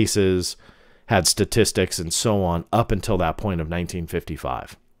cases, had statistics and so on up until that point of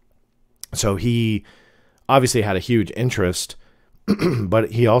 1955. So he obviously had a huge interest,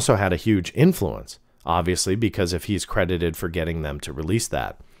 but he also had a huge influence, obviously, because if he's credited for getting them to release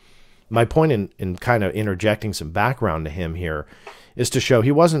that. My point in kind of interjecting some background to him here is to show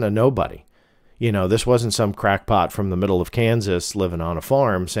he wasn't a nobody. You know, this wasn't some crackpot from the middle of Kansas living on a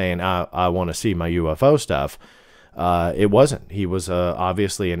farm saying, I want to see my UFO stuff. It wasn't. He was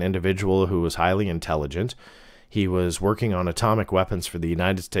obviously an individual who was highly intelligent. He was working on atomic weapons for the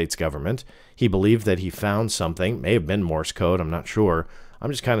United States government. He believed that he found something, may have been Morse code, I'm not sure.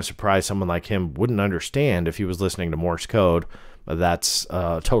 I'm just kind of surprised someone like him wouldn't understand if he was listening to Morse code. But that's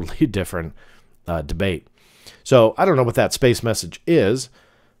a totally different debate. So I don't know what that space message is,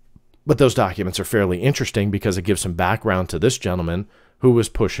 but those documents are fairly interesting because it gives some background to this gentleman who was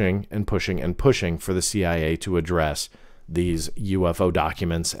pushing and pushing and pushing for the CIA to address these UFO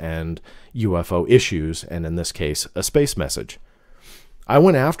documents and UFO issues, and in this case, a space message. I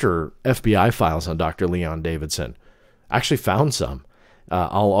went after FBI files on Dr. Leon Davidson. Actually found some.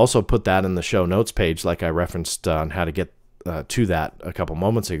 I'll also put that in the show notes page like I referenced on how to get to that a couple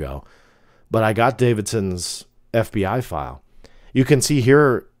moments ago. But I got Davidson's FBI file. You can see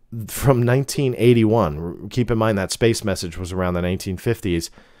here from 1981, keep in mind that space message was around the 1950s.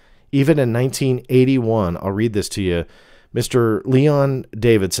 Even in 1981, I'll read this to you, Mr. Leon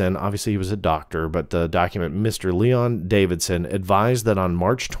Davidson, obviously he was a doctor, but the document, Mr. Leon Davidson advised that on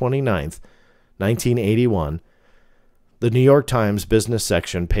March 29th, 1981, the New York Times business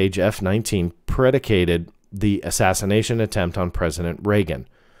section, page F19, predicated the assassination attempt on President Reagan.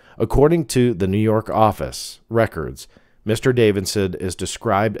 According to the New York office records, Mr. Davidson is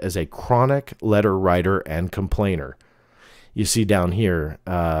described as a chronic letter writer and complainer. You see down here,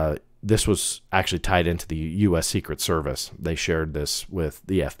 this was actually tied into the U.S. Secret Service. They shared this with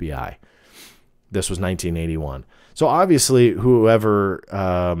the FBI. This was 1981. So obviously,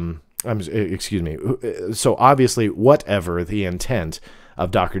 So obviously, whatever the intent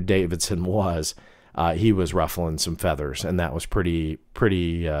of Dr. Davidson was, he was ruffling some feathers, and that was pretty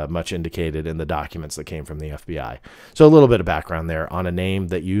much indicated in the documents that came from the FBI. So a little bit of background there on a name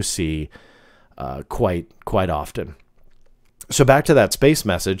that you see quite often. So back to that space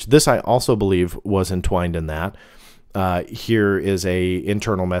message. This I also believe was entwined in that. Here is a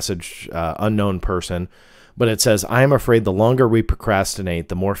internal message, unknown person, but it says, "I am afraid the longer we procrastinate,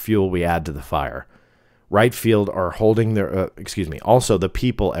 the more fuel we add to the fire. Right field are holding their, also the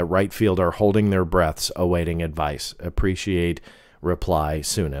people at right field are holding their breaths, awaiting advice. Appreciate, reply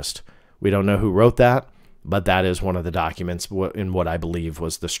soonest." We don't know who wrote that, but that is one of the documents in what I believe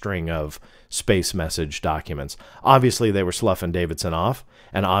was the string of space message documents. Obviously, they were sloughing Davidson off,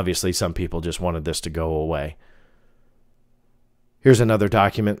 and obviously some people just wanted this to go away. Here's another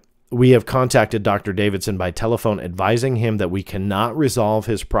document. "We have contacted Dr. Davidson by telephone advising him that we cannot resolve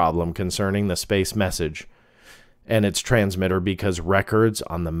his problem concerning the space message and its transmitter because records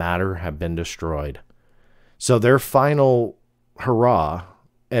on the matter have been destroyed." So their final hurrah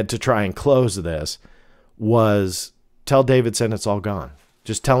to try and close this was tell Davidson it's all gone.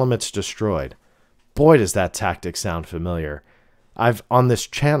 Just tell him it's destroyed. Boy, does that tactic sound familiar. I've, on this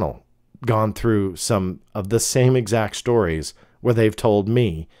channel, gone through some of the same exact stories where they've told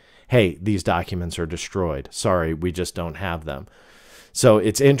me, hey, these documents are destroyed. Sorry, we just don't have them. So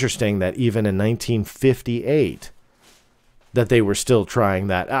it's interesting that even in 1958, that they were still trying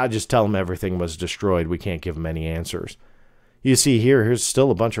that. Just tell them everything was destroyed. We can't give them any answers. You see here's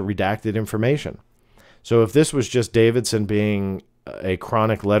still a bunch of redacted information. So if this was just Davidson being a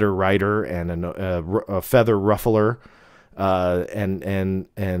chronic letter writer and a feather ruffler, and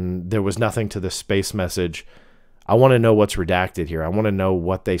there was nothing to the space message, I want to know what's redacted here. I want to know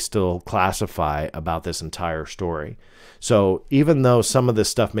what they still classify about this entire story. So even though some of this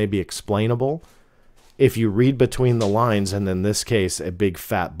stuff may be explainable, if you read between the lines, and in this case, a big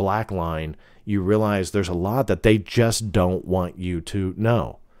fat black line, you realize there's a lot that they just don't want you to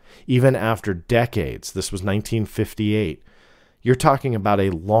know. Even after decades, this was 1958. You're talking about a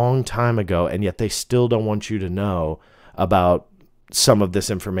long time ago, and yet they still don't want you to know about some of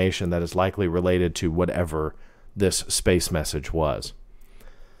this information that is likely related to whatever this space message was.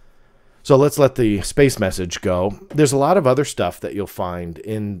 So let's let the space message go. There's a lot of other stuff that you'll find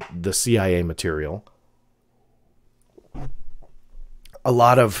in the CIA material. A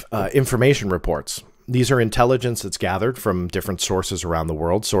lot of information reports. These are intelligence that's gathered from different sources around the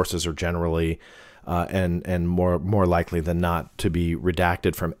world. Sources are generally and more likely than not to be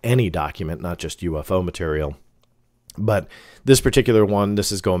redacted from any document, not just UFO material. But this particular one,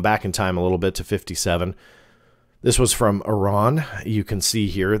 this is going back in time a little bit to 57. This was from Iran. You can see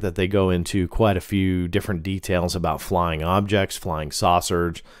here that they go into quite a few different details about flying objects, flying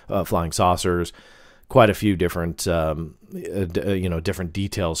saucers. Quite a few different, different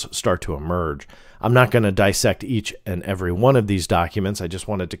details start to emerge. I'm not going to dissect each and every one of these documents. I just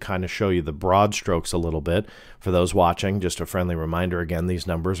wanted to kind of show you the broad strokes a little bit. For those watching, just a friendly reminder, again, these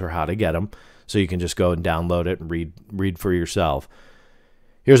numbers are how to get them. So you can just go and download it and read for yourself.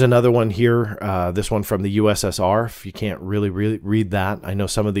 Here's another one here, this one from the USSR. If you can't really read that, I know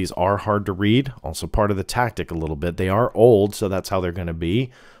some of these are hard to read, also part of the tactic a little bit. They are old, so that's how they're going to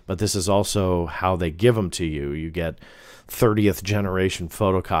be, but this is also how they give them to you. You get 30th generation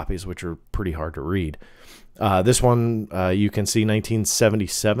photocopies, which are pretty hard to read. This one, you can see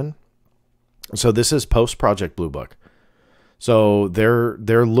 1977. So this is post-Project Blue Book. So they're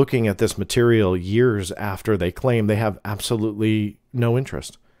looking at this material years after they claim they have absolutely no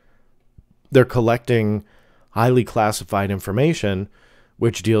interest. They're collecting highly classified information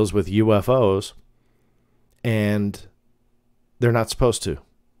which deals with UFOs, and they're not supposed to,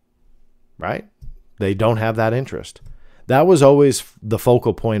 right? They don't have that interest. That was always the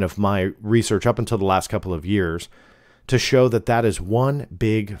focal point of my research up until the last couple of years, to show that that is one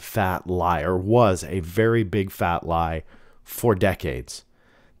big fat lie, or was a very big fat lie for decades,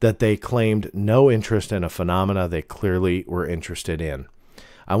 that they claimed no interest in a phenomena they clearly were interested in.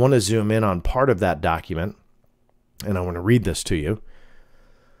 I want to zoom in on part of that document. and I want to read this to you.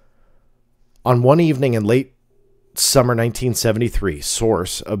 On one evening in late summer 1973,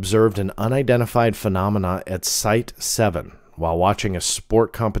 source observed an unidentified phenomena at Site 7. While watching a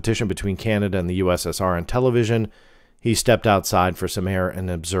sport competition between Canada and the USSR on television, he stepped outside for some air and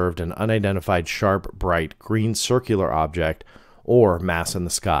observed an unidentified sharp, bright, green circular object or mass in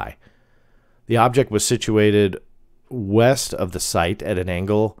the sky. The object was situated west of the site at an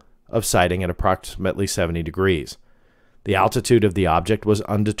angle of sighting at approximately 70 degrees. The altitude of the object was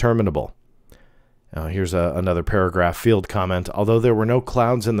undeterminable. Now, here's another paragraph field comment. Although there were no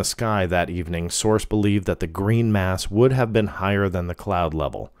clouds in the sky that evening, source believed that the green mass would have been higher than the cloud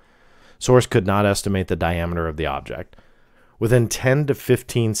level. Source could not estimate the diameter of the object. Within 10 to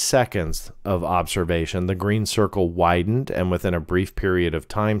 15 seconds of observation, the green circle widened, and within a brief period of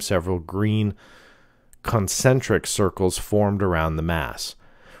time, several green concentric circles formed around the mass.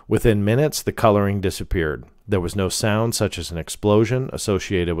 Within minutes, the coloring disappeared. There was no sound, such as an explosion,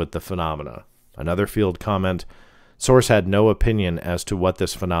 associated with the phenomena. Another field comment, source had no opinion as to what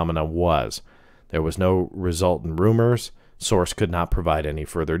this phenomena was. There was no resultant rumors. Source could not provide any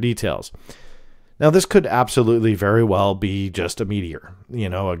further details. Now, this could absolutely very well be just a meteor. You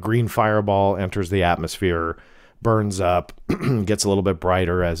know, a green fireball enters the atmosphere, burns up, gets a little bit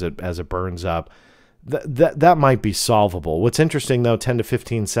brighter as it burns up. That might be solvable. What's interesting, though, 10 to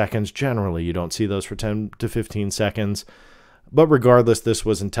 15 seconds, generally you don't see those for 10 to 15 seconds. But regardless, this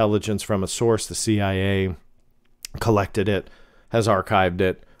was intelligence from a source. The CIA collected it, has archived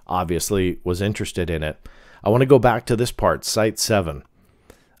it, obviously was interested in it. I want to go back to this part, Site 7.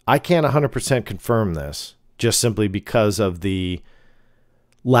 I can't 100% confirm this, just simply because of the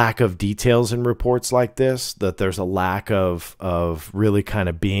lack of details in reports like this, that there's a lack of really kind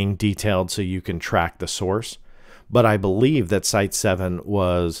of being detailed so you can track the source. But I believe that Site 7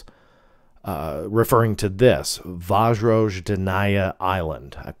 was referring to this, Vajrojdanaya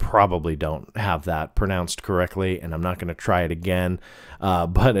Island. I probably don't have that pronounced correctly, and I'm not going to try it again,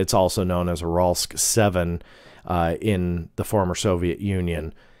 but it's also known as Uralsk 7 in the former Soviet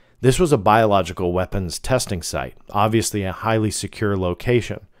Union. This was a biological weapons testing site, obviously a highly secure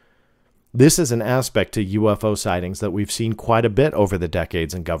location. This is an aspect to UFO sightings that we've seen quite a bit over the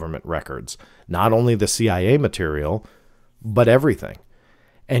decades in government records. Not only the CIA material, but everything.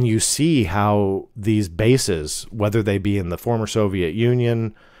 And you see how these bases, whether they be in the former Soviet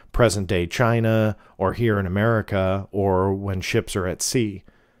Union, present-day China, or here in America, or when ships are at sea,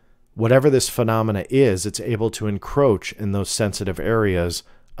 whatever this phenomena is, it's able to encroach in those sensitive areas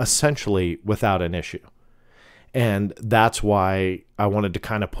essentially without an issue. And that's why I wanted to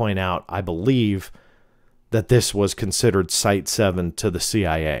kind of point out, I believe that this was considered Site 7 to the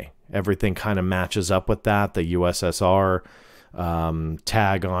CIA. Everything kind of matches up with that, the USSR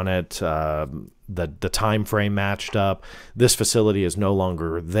tag on it, the time frame matched up. This facility is no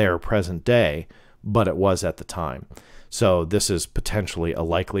longer there present day, but it was at the time. So this is potentially a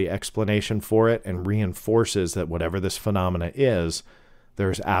likely explanation for it and reinforces that whatever this phenomena is,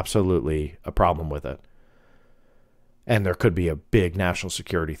 there's absolutely a problem with it. And there could be a big national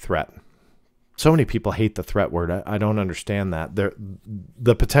security threat. So many people hate the threat word. I don't understand that.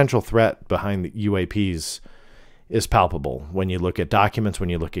 The potential threat behind the UAPs is palpable. When you look at documents, when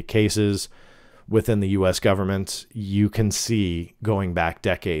you look at cases within the U.S. government, you can see going back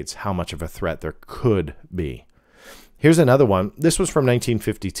decades how much of a threat there could be. Here's another one. This was from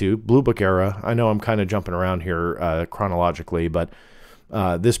 1952, Blue Book era. I know I'm kind of jumping around here chronologically, but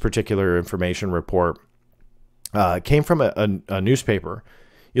this particular information report came from a newspaper.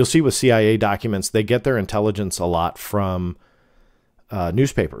 You'll see with CIA documents, they get their intelligence a lot from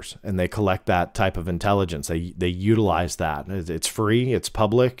newspapers, and they collect that type of intelligence. They utilize that. It's free. It's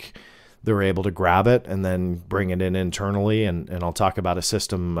public. They're able to grab it and then bring it in internally. And I'll talk about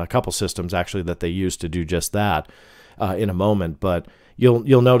a couple systems actually that they use to do just that in a moment. But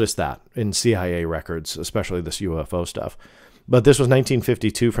you'll notice that in CIA records, especially this UFO stuff. But this was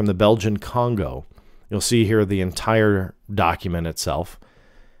 1952 from the Belgian Congo. You'll see here the entire document itself.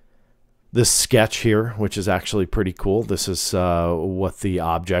 This sketch here, which is actually pretty cool. This is what the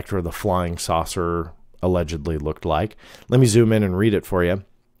object or the flying saucer allegedly looked like. Let me zoom in and read it for you.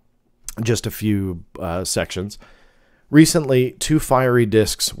 Just a few sections. Recently, 2 fiery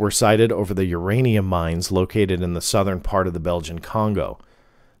discs were sighted over the uranium mines located in the southern part of the Belgian Congo.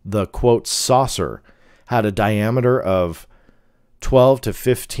 The, quote, saucer had a diameter of 12 to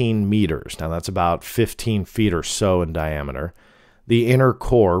 15 meters. Now, that's about 15 feet or so in diameter. The inner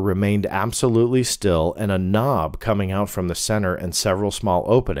core remained absolutely still, and a knob coming out from the center and several small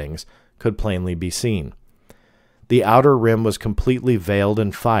openings could plainly be seen. The outer rim was completely veiled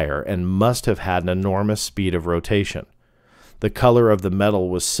in fire and must have had an enormous speed of rotation. The color of the metal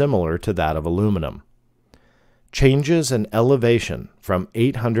was similar to that of aluminum. Changes in elevation from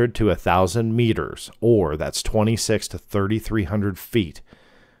 800 to 1,000 meters, or that's 26 to 3,300 feet,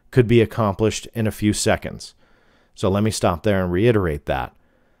 could be accomplished in a few seconds. So let me stop there and reiterate that.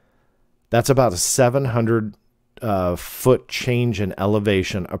 That's about a 700 foot change in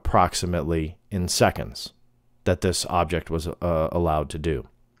elevation approximately in seconds that this object was allowed to do.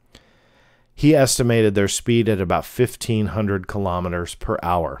 He estimated their speed at about 1,500 kilometers per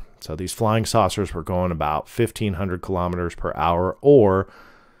hour. So these flying saucers were going about 1,500 kilometers per hour, or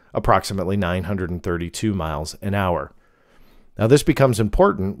approximately 932 miles an hour. Now this becomes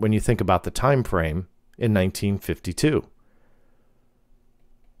important when you think about the time frame in 1952.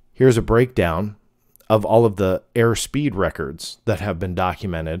 Here's a breakdown of all of the airspeed records that have been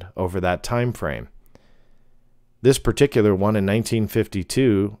documented over that time frame. This particular one in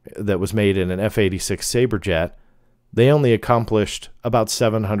 1952 that was made in an F-86 Saberjet, they only accomplished about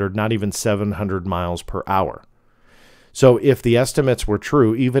 700, not even 700 miles per hour. So if the estimates were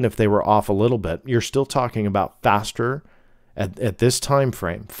true, even if they were off a little bit, you're still talking about faster at this time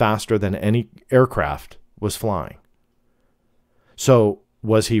frame, faster than any aircraft was flying. So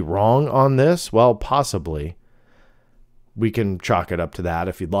was he wrong on this? Well, possibly. We can chalk it up to that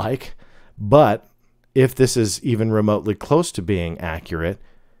if you'd like. But if this is even remotely close to being accurate,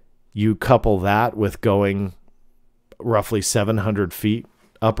 you couple that with going roughly 700 feet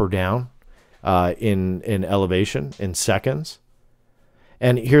up or down in elevation in seconds.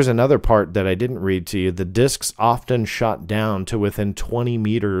 And here's another part that I didn't read to you. The discs often shot down to within 20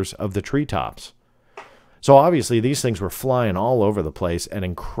 meters of the treetops. So obviously these things were flying all over the place at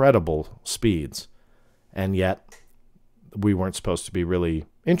incredible speeds. And yet we weren't supposed to be really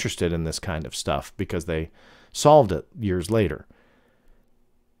interested in this kind of stuff because they solved it years later.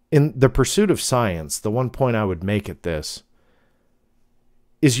 In the pursuit of science, the one point I would make at this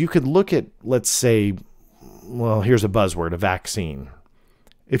is you could look at, let's say, well, here's a buzzword, a vaccine.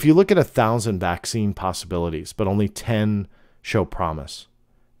 If you look at 1,000 vaccine possibilities, but only 10 show promise,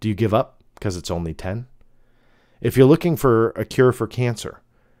 do you give up because it's only 10? If you're looking for a cure for cancer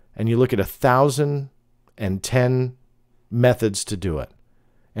and you look at 1,010 methods to do it,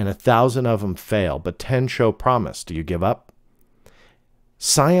 and 1,000 of them fail, but 10 show promise, do you give up?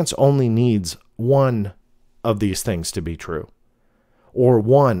 Science only needs one of these things to be true, or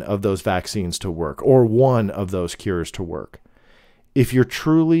one of those vaccines to work, or one of those cures to work. If you're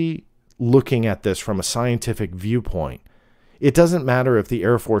truly looking at this from a scientific viewpoint, it doesn't matter if the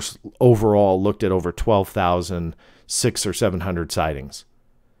Air Force overall looked at over 12,600 or 700 sightings.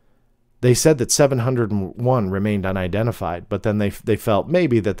 They said that 701 remained unidentified, but then they felt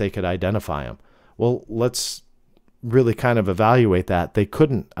maybe that they could identify them. Well, let's really kind of evaluate that. They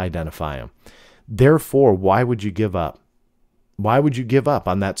couldn't identify them. Therefore, why would you give up? Why would you give up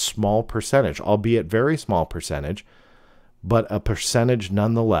on that small percentage, albeit very small percentage, but a percentage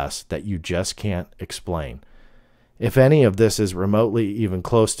nonetheless that you just can't explain? If any of this is remotely even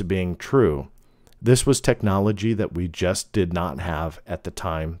close to being true, this was technology that we just did not have at the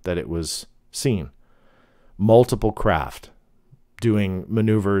time that it was seen. Multiple craft doing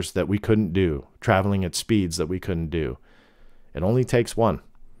maneuvers that we couldn't do, traveling at speeds that we couldn't do. It only takes one.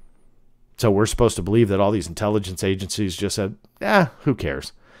 So we're supposed to believe that all these intelligence agencies just said, who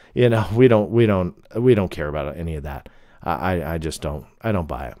cares? You know, we don't care about any of that. I don't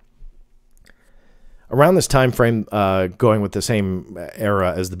buy it. Around this time frame, going with the same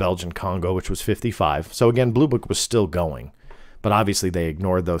era as the Belgian Congo, which was 55. So again, Blue Book was still going, but obviously they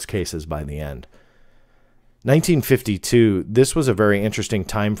ignored those cases by the end. 1952, this was a very interesting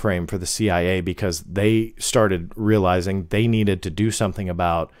time frame for the CIA because they started realizing they needed to do something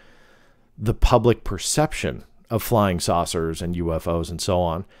about the public perception of flying saucers and UFOs and so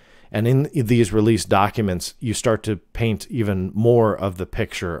on. And in these released documents, you start to paint even more of the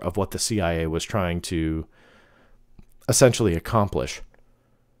picture of what the CIA was trying to essentially accomplish.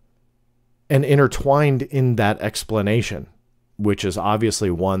 And intertwined in that explanation, which is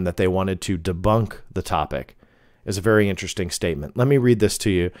obviously one that they wanted to debunk the topic, is a very interesting statement. Let me read this to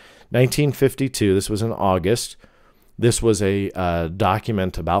you. 1952, this was in August. This was a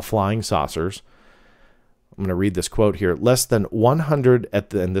document about flying saucers. I'm going to read this quote here. Less than 100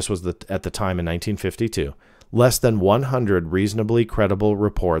 and this was at the time in 1952. Less than 100 reasonably credible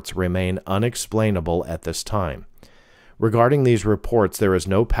reports remain unexplainable at this time. Regarding these reports, there is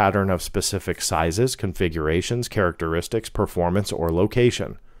no pattern of specific sizes, configurations, characteristics, performance, or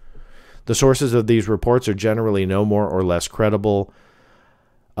location. The sources of these reports are generally no more or less credible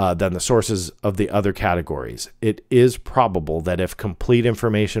than the sources of the other categories. It is probable that if complete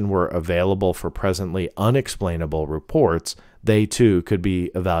information were available for presently unexplainable reports, they too could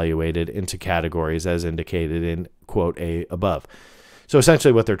be evaluated into categories as indicated in quote A above. So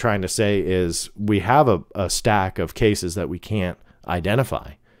essentially what they're trying to say is we have a stack of cases that we can't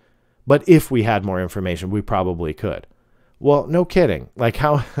identify, but if we had more information, we probably could. Well, no kidding. Like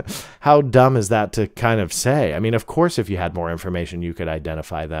how dumb is that to kind of say? I mean, of course, if you had more information, you could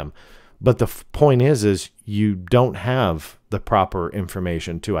identify them. But the point is you don't have the proper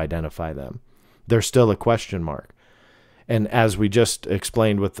information to identify them. There's still a question mark. And as we just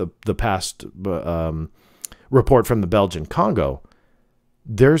explained with the past report from the Belgian Congo,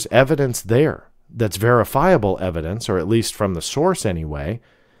 there's evidence there that's verifiable evidence, or at least from the source anyway,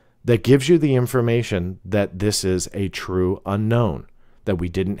 that gives you the information that this is a true unknown, that we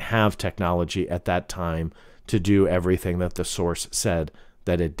didn't have technology at that time to do everything that the source said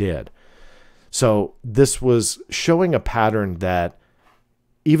that it did. So this was showing a pattern that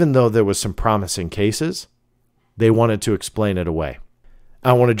even though there was some promising cases, they wanted to explain it away.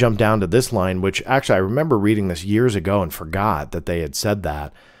 I want to jump down to this line, which actually I remember reading this years ago and forgot that they had said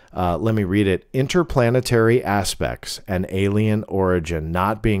that. Let me read it. Interplanetary aspects and alien origin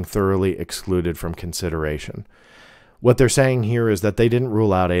not being thoroughly excluded from consideration. What they're saying here is that they didn't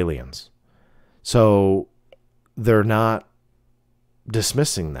rule out aliens. So they're not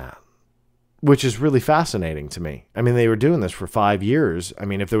dismissing that, which is really fascinating to me. I mean, they were doing this for 5 years. I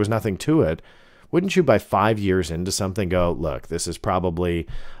mean, if there was nothing to it, wouldn't you by 5 years into something go, look, this is probably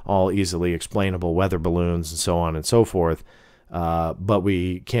all easily explainable weather balloons and so on and so forth. But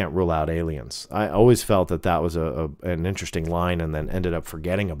we can't rule out aliens. I always felt that that was an interesting line, and then ended up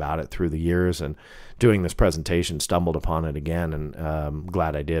forgetting about it through the years, and doing this presentation stumbled upon it again, and I'm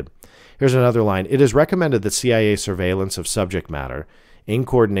glad I did. Here's another line. It is recommended that CIA surveillance of subject matter in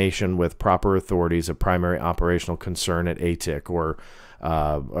coordination with proper authorities of primary operational concern at ATIC, or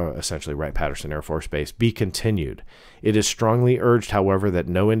essentially Wright-Patterson Air Force Base, be continued. It is strongly urged, however, that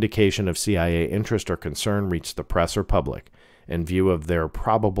no indication of CIA interest or concern reach the press or public, in view of their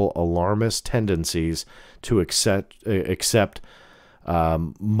probable alarmist tendencies to accept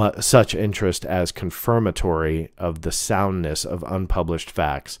such interest as confirmatory of the soundness of unpublished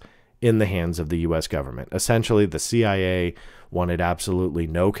facts in the hands of the U.S. government. Essentially, the CIA wanted absolutely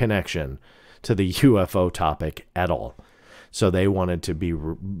no connection to the UFO topic at all. So they wanted to be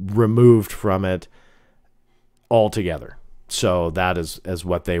removed from it altogether. So that is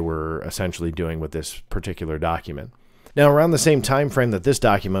what they were essentially doing with this particular document. Now, around the same time frame that this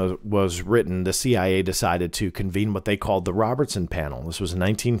document was written, the CIA decided to convene what they called the Robertson Panel. This was in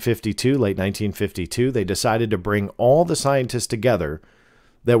 1952, late 1952. They decided to bring all the scientists together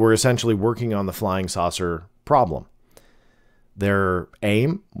that were essentially working on the flying saucer problem. Their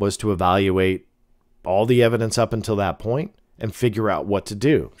aim was to evaluate all the evidence up until that point and figure out what to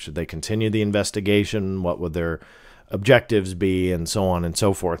do. Should they continue the investigation? What would their objectives be, and so on and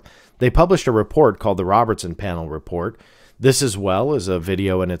so forth. They published a report called the Robertson Panel Report. This as well is a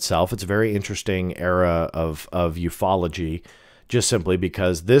video in itself. It's a very interesting era of ufology, just simply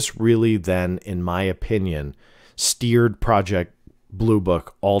because this really then, in my opinion, steered Project Blue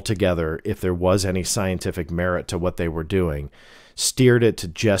Book altogether, if there was any scientific merit to what they were doing, steered it to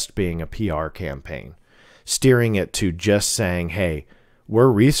just being a PR campaign, steering it to just saying, hey, we're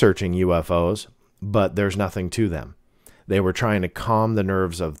researching UFOs, but there's nothing to them. They were trying to calm the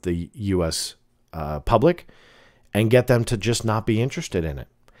nerves of the U.S. Public and get them to just not be interested in it.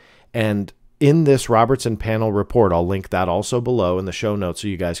 And in this Robertson Panel report, I'll link that also below in the show notes so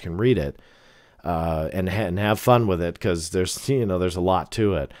you guys can read it and have fun with it, because there's a lot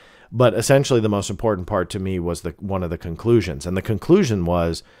to it. But essentially, the most important part to me was one of the conclusions, and the conclusion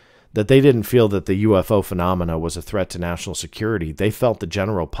was that they didn't feel that the UFO phenomena was a threat to national security. They felt the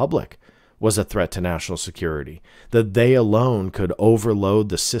general public was a threat to national security, that they alone could overload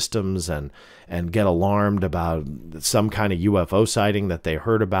the systems and get alarmed about some kind of UFO sighting that they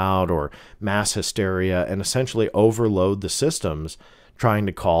heard about, or mass hysteria, and essentially overload the systems trying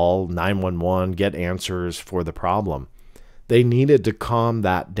to call 911, get answers for the problem. They needed to calm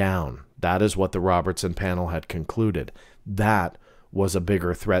that down. That is what the Robertson Panel had concluded. That was a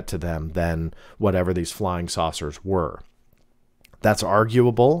bigger threat to them than whatever these flying saucers were. That's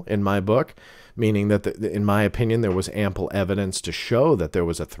arguable in my book, meaning that, in my opinion, there was ample evidence to show that there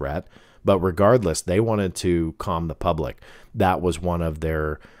was a threat. But regardless, they wanted to calm the public. That was one of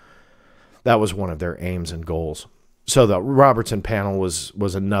their aims and goals. So the Robertson Panel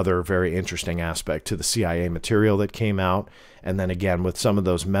was another very interesting aspect to the CIA material that came out. And then again, with some of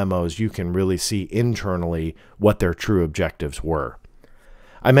those memos, you can really see internally what their true objectives were.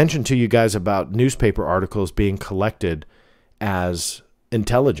 I mentioned to you guys about newspaper articles being collected as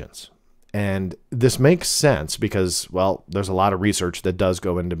intelligence. And this makes sense because, well, there's a lot of research that does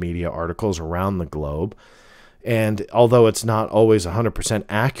go into media articles around the globe. And although it's not always 100%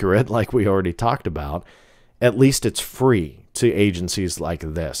 accurate, like we already talked about, at least it's free to agencies like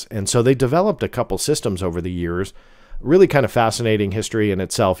this. And so they developed a couple systems over the years. Really kind of fascinating history in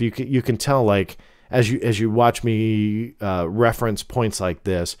itself. You can tell, like, as you watch me reference points like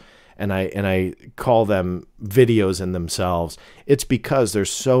this, and I call them videos in themselves, it's because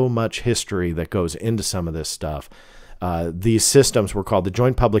there's so much history that goes into some of this stuff. These systems were called the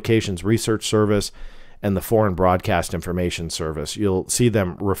Joint Publications Research Service and the Foreign Broadcast Information Service. You'll see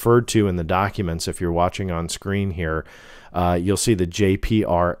them referred to in the documents if you're watching on screen here. You'll see the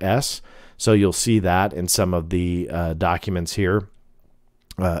JPRS, so you'll see that in some of the documents here.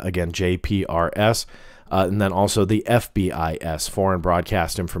 Again, JPRS. And then also the FBIS, Foreign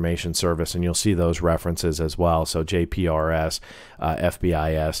Broadcast Information Service, and you'll see those references as well. So JPRS,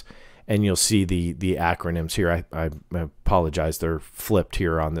 FBIS, and you'll see the acronyms here. I apologize, they're flipped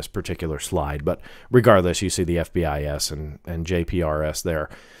here on this particular slide, but regardless, you see the FBIS and JPRS there.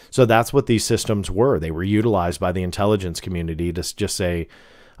 So that's what these systems were. They were utilized by the intelligence community to just say,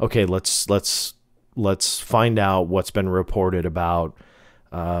 okay, let's find out what's been reported about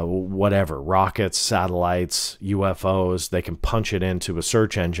whatever, rockets, satellites, UFOs. They can punch it into a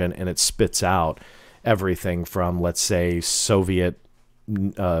search engine and it spits out everything from, let's say, Soviet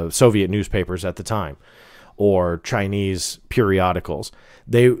newspapers at the time or Chinese periodicals.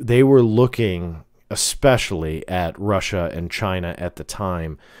 They were looking especially at Russia and China at the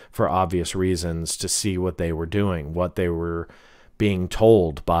time for obvious reasons to see what they were doing, what they were being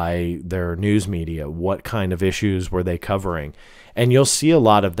told by their news media, what kind of issues were they covering. And you'll see a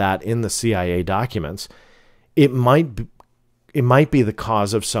lot of that in the CIA documents. It might be the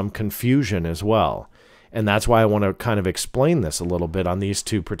cause of some confusion as well. And that's why I want to kind of explain this a little bit on these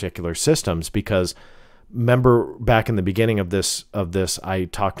two particular systems, because remember back in the beginning of this, I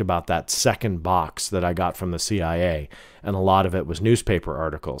talked about that second box that I got from the CIA, and a lot of it was newspaper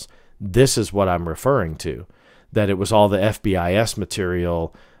articles. This is what I'm referring to, that it was all the FBIS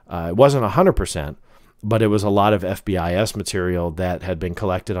material. It wasn't 100%, but it was a lot of FBIS material that had been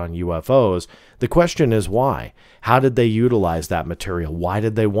collected on UFOs. The question is why? How did they utilize that material? Why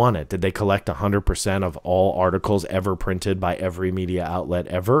did they want it? Did they collect 100% of all articles ever printed by every media outlet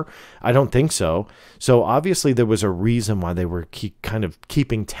ever? I don't think so. So obviously there was a reason why they were kind of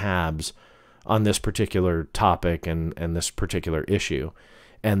keeping tabs on this particular topic and this particular issue.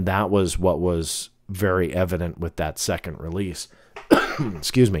 And that was what was very evident with that second release.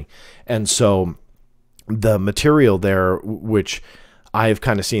 Excuse me. And so the material there, which I've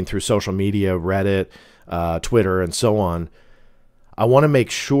kind of seen through social media, Reddit, Twitter, and so on, I want to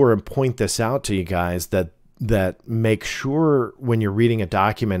make sure and point this out to you guys that make sure when you're reading a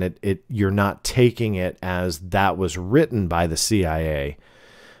document, you're not taking it as that was written by the CIA,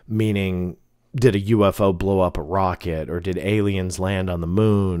 meaning did a UFO blow up a rocket, or did aliens land on the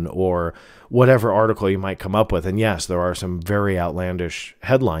moon, or whatever article you might come up with. And yes, there are some very outlandish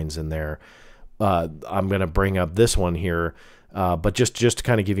headlines in there. I'm going to bring up this one here, but just to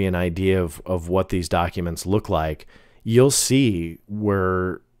kind of give you an idea of what these documents look like, you'll see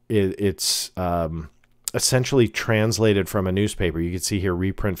where it's essentially translated from a newspaper. You can see here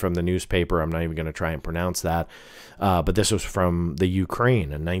reprint from the newspaper. I'm not even going to try and pronounce that, but this was from the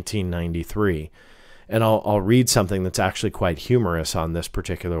Ukraine in 1993. And I'll read something that's actually quite humorous on this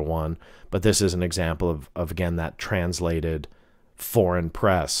particular one, but this is an example of again, that translated foreign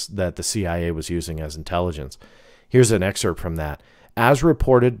press that the CIA was using as intelligence. Here's an excerpt from that. As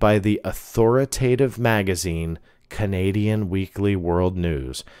reported by the authoritative magazine Canadian Weekly World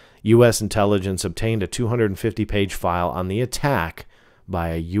News, U.S. intelligence obtained a 250-page file on the attack by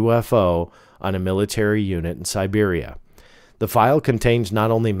a UFO on a military unit in Siberia. The file contains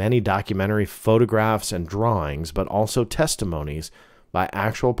not only many documentary photographs and drawings, but also testimonies by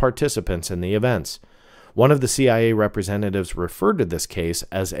actual participants in the events. One of the CIA representatives referred to this case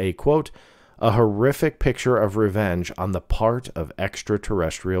as a, quote, a horrific picture of revenge on the part of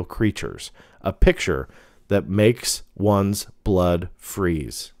extraterrestrial creatures, a picture that makes one's blood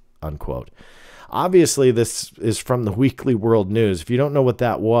freeze, unquote. Obviously, this is from the Weekly World News. If you don't know what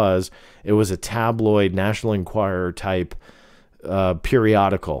that was, it was a tabloid National Enquirer type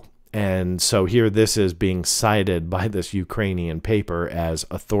periodical. And so here this is being cited by this Ukrainian paper as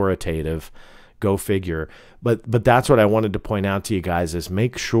authoritative. Go figure. But that's what I wanted to point out to you guys, is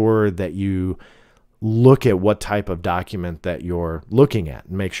make sure that you look at what type of document that you're looking at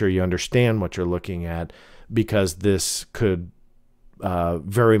and make sure you understand what you're looking at, because this could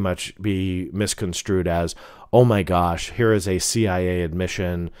very much be misconstrued as, oh my gosh, here is a CIA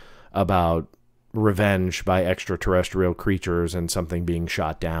admission about revenge by extraterrestrial creatures and something being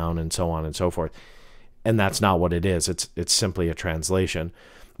shot down and so on and so forth. And that's not what it is. It's simply a translation.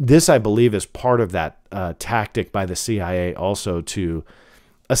 This, I believe, is part of that tactic by the CIA also to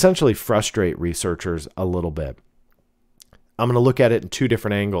essentially frustrate researchers a little bit. I'm going to look at it in two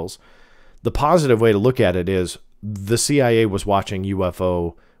different angles. The positive way to look at it is the CIA was watching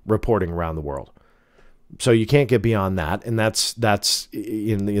UFO reporting around the world. So you can't get beyond that. And this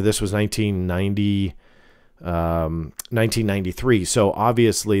was 1993. So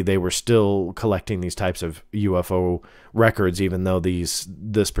obviously they were still collecting these types of UFO records, even though this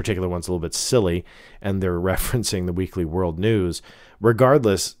particular one's a little bit silly and they're referencing the Weekly World News.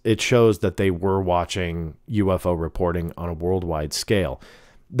 Regardless, it shows that they were watching UFO reporting on a worldwide scale.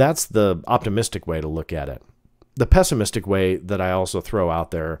 That's the optimistic way to look at it. The pessimistic way that I also throw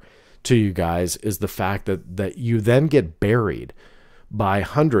out there to you guys is the fact that you then get buried by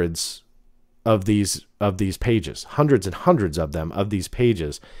hundreds of these pages, hundreds and hundreds of them, of these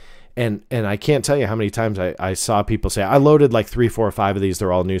pages. And I can't tell you how many times I saw people say, I loaded like 3, 4, or 5 of these.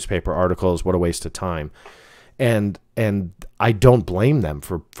 They're all newspaper articles. What a waste of time. And I don't blame them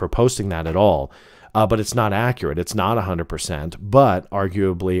for posting that at all. But it's not accurate. It's not 100%, but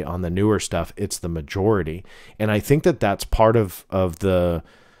arguably on the newer stuff, it's the majority. And I think that that's part of the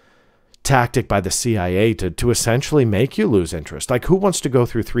tactic by the CIA to essentially make you lose interest. Like, who wants to go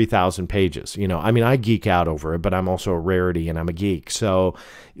through 3,000 pages? You know, I mean, I geek out over it, but I'm also a rarity and I'm a geek. So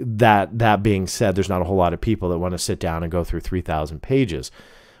that being said, there's not a whole lot of people that want to sit down and go through 3,000 pages,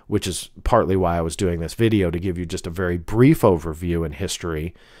 which is partly why I was doing this video, to give you just a very brief overview in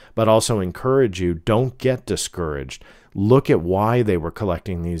history, but also encourage you, don't get discouraged. Look at why they were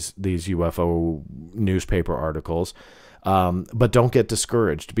collecting these UFO newspaper articles. But don't get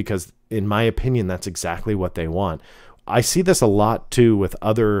discouraged, because in my opinion, that's exactly what they want. I see this a lot too with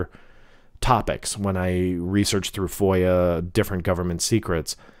other topics when I research through FOIA, different government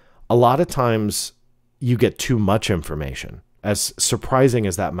secrets. A lot of times you get too much information. As surprising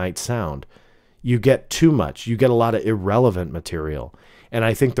as that might sound, you get too much. You get a lot of irrelevant material. And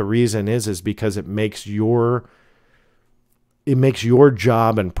I think the reason is because it makes your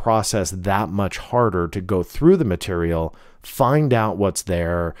job and process that much harder to go through the material, find out what's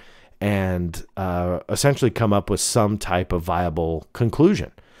there, and essentially come up with some type of viable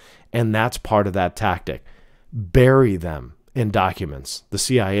conclusion. And that's part of that tactic. Bury them in documents. The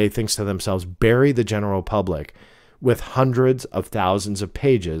CIA thinks to themselves, bury the general public with hundreds of thousands of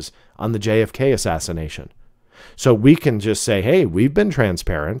pages on the JFK assassination. So we can just say, hey, we've been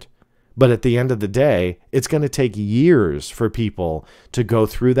transparent. But at the end of the day, it's going to take years for people to go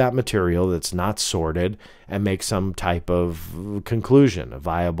through that material that's not sorted and make some type of conclusion, a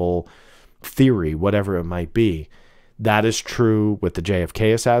viable theory, whatever it might be. That is true with the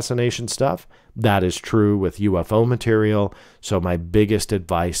JFK assassination stuff. That is true with UFO material. So my biggest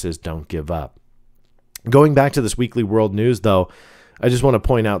advice is don't give up. Going back to this Weekly World News, though, I just want to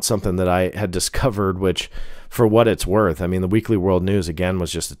point out something that I had discovered, which, for what it's worth, I mean, the Weekly World News, again,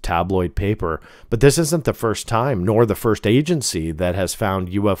 was just a tabloid paper. But this isn't the first time, nor the first agency that has found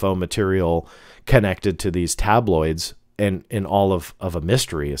UFO material connected to these tabloids in all of a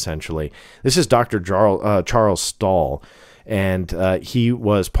mystery, essentially. This is Dr. Charles Stahl, and he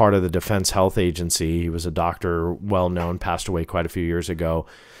was part of the Defense Health Agency. He was a doctor, well-known, passed away quite a few years ago.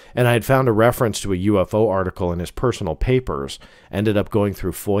 And I had found a reference to a UFO article in his personal papers, ended up going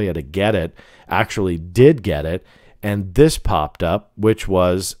through FOIA to get it, actually did get it, and this popped up, which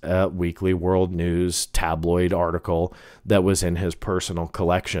was a Weekly World News tabloid article that was in his personal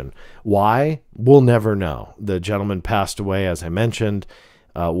collection. Why? We'll never know. The gentleman passed away, as I mentioned.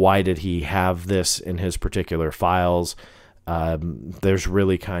 Why did he have this in his particular files? There's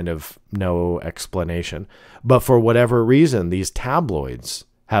really kind of no explanation. But for whatever reason, these tabloids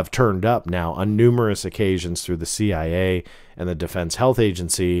have turned up now on numerous occasions through the CIA and the Defense Health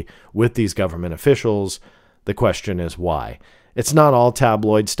Agency with these government officials. The question is why? It's not all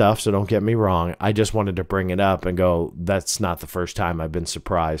tabloid stuff, so don't get me wrong. I just wanted to bring it up and go, that's not the first time I've been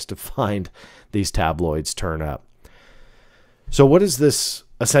surprised to find these tabloids turn up. So what does this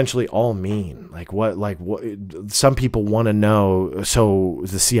essentially all mean? Like what some people want to know. So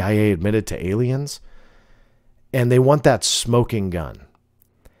the CIA admitted to aliens, and they want that smoking gun.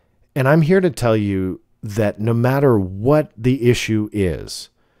 And I'm here to tell you that no matter what the issue is,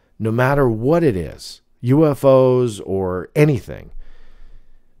 no matter what it is, UFOs or anything,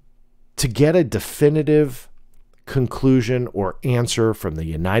 to get a definitive conclusion or answer from the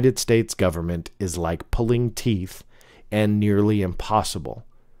United States government is like pulling teeth and nearly impossible.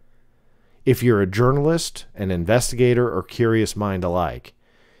 If you're a journalist, an investigator, or curious mind alike,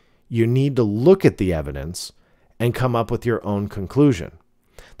 you need to look at the evidence and come up with your own conclusion.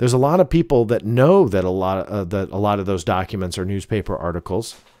 There's a lot of people that know that a lot of those documents are newspaper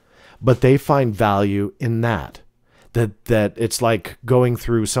articles, but they find value in that it's like going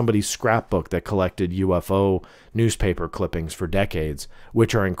through somebody's scrapbook that collected UFO newspaper clippings for decades,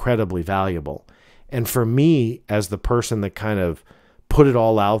 which are incredibly valuable. And for me, as the person that kind of put it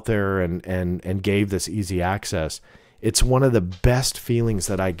all out there and gave this easy access, it's one of the best feelings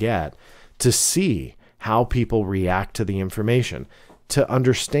that I get to see how people react to the information, to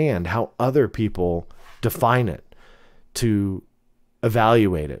understand how other people define it, to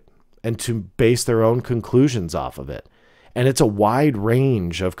evaluate it, and to base their own conclusions off of it. And it's a wide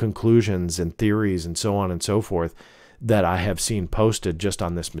range of conclusions and theories and so on and so forth that I have seen posted just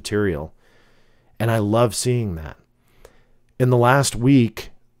on this material. And I love seeing that. In the last week,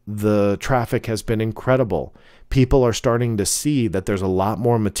 the traffic has been incredible. People are starting to see that there's a lot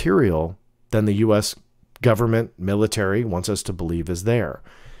more material than the U.S. government, military wants us to believe is there.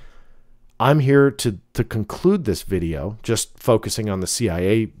 I'm here to conclude this video, just focusing on the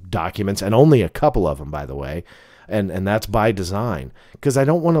CIA documents, and only a couple of them, by the way, and that's by design, because I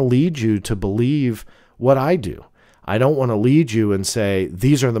don't want to lead you to believe what I do. I don't want to lead you and say,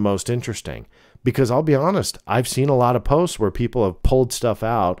 these are the most interesting, because I'll be honest, I've seen a lot of posts where people have pulled stuff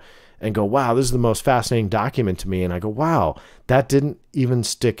out and go, wow, this is the most fascinating document to me. And I go, wow, that didn't even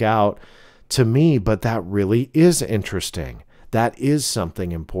stick out to me, but that really is interesting. That is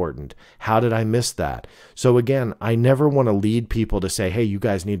something important. How did I miss that? So again, I never want to lead people to say, hey, you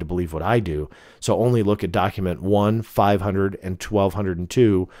guys need to believe what I do, so only look at document 1, 500, and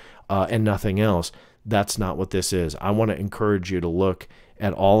 1202 and nothing else. That's not what this is. I want to encourage you to look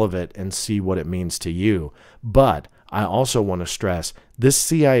at all of it and see what it means to you. But I also want to stress this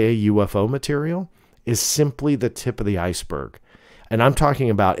CIA UFO material is simply the tip of the iceberg. And I'm talking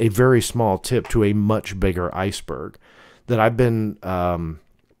about a very small tip to a much bigger iceberg. That I've been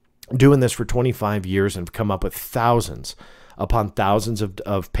doing this for 25 years and come up with thousands upon thousands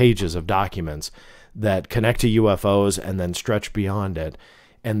of pages of documents that connect to UFOs and then stretch beyond it.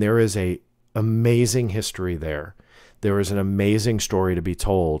 And there is an amazing history there. There is an amazing story to be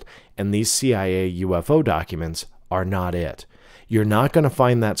told. And these CIA UFO documents are not it. You're not going to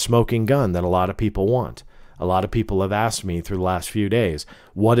find that smoking gun that a lot of people want. A lot of people have asked me through the last few days,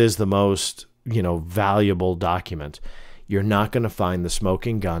 what is the most, valuable document? You're not going to find the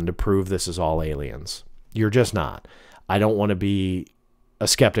smoking gun to prove this is all aliens. You're just not. I don't want to be a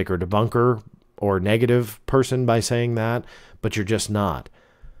skeptic or debunker or negative person by saying that, but you're just not.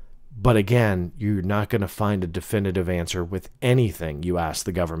 But again, you're not going to find a definitive answer with anything you ask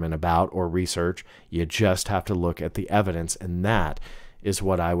the government about or research. You just have to look at the evidence, and that is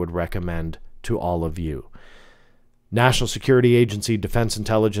what I would recommend to all of you. National Security Agency, Defense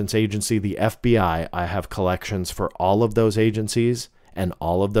Intelligence Agency, the FBI, I have collections for all of those agencies, and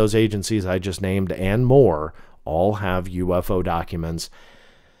all of those agencies I just named and more all have UFO documents,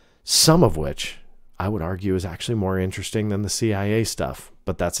 some of which I would argue is actually more interesting than the CIA stuff,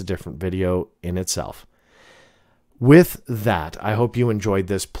 but that's a different video in itself. With that, I hope you enjoyed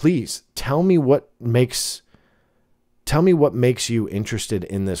this. Please tell me what makes you interested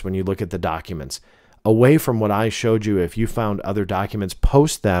in this when you look at the documents. Away from what I showed you, if you found other documents,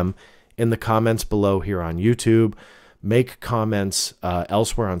 post them in the comments below here on YouTube. Make comments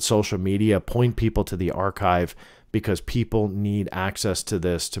elsewhere on social media. Point people to the archive, because people need access to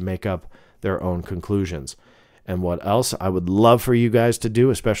this to make up their own conclusions. And what else I would love for you guys to do,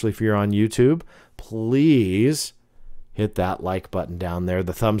 especially if you're on YouTube, please hit that like button down there,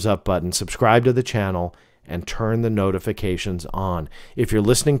 the thumbs up button, subscribe to the channel, and turn the notifications on. If you're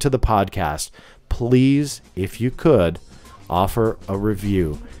listening to the podcast, please, if you could, offer a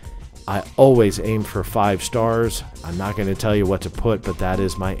review. I always aim for 5 stars. I'm not going to tell you what to put, but that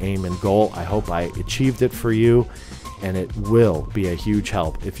is my aim and goal. I hope I achieved it for you, and it will be a huge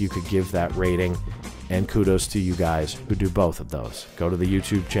help if you could give that rating. And kudos to you guys who do both of those. Go to the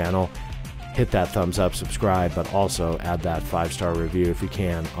YouTube channel, hit that thumbs up, subscribe, but also add that 5-star review if you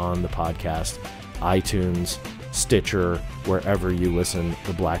can on the podcast, iTunes, Stitcher, wherever you listen.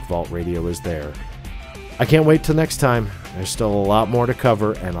 The Black Vault Radio is there. I can't wait till next time. There's still a lot more to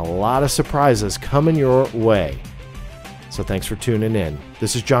cover and a lot of surprises coming your way. So thanks for tuning in.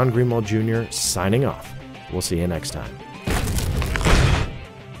 This is John Greenwald Jr. signing off. We'll see you next time.